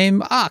you can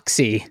name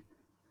Oxy.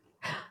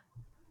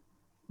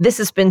 This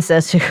has been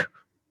Says Who.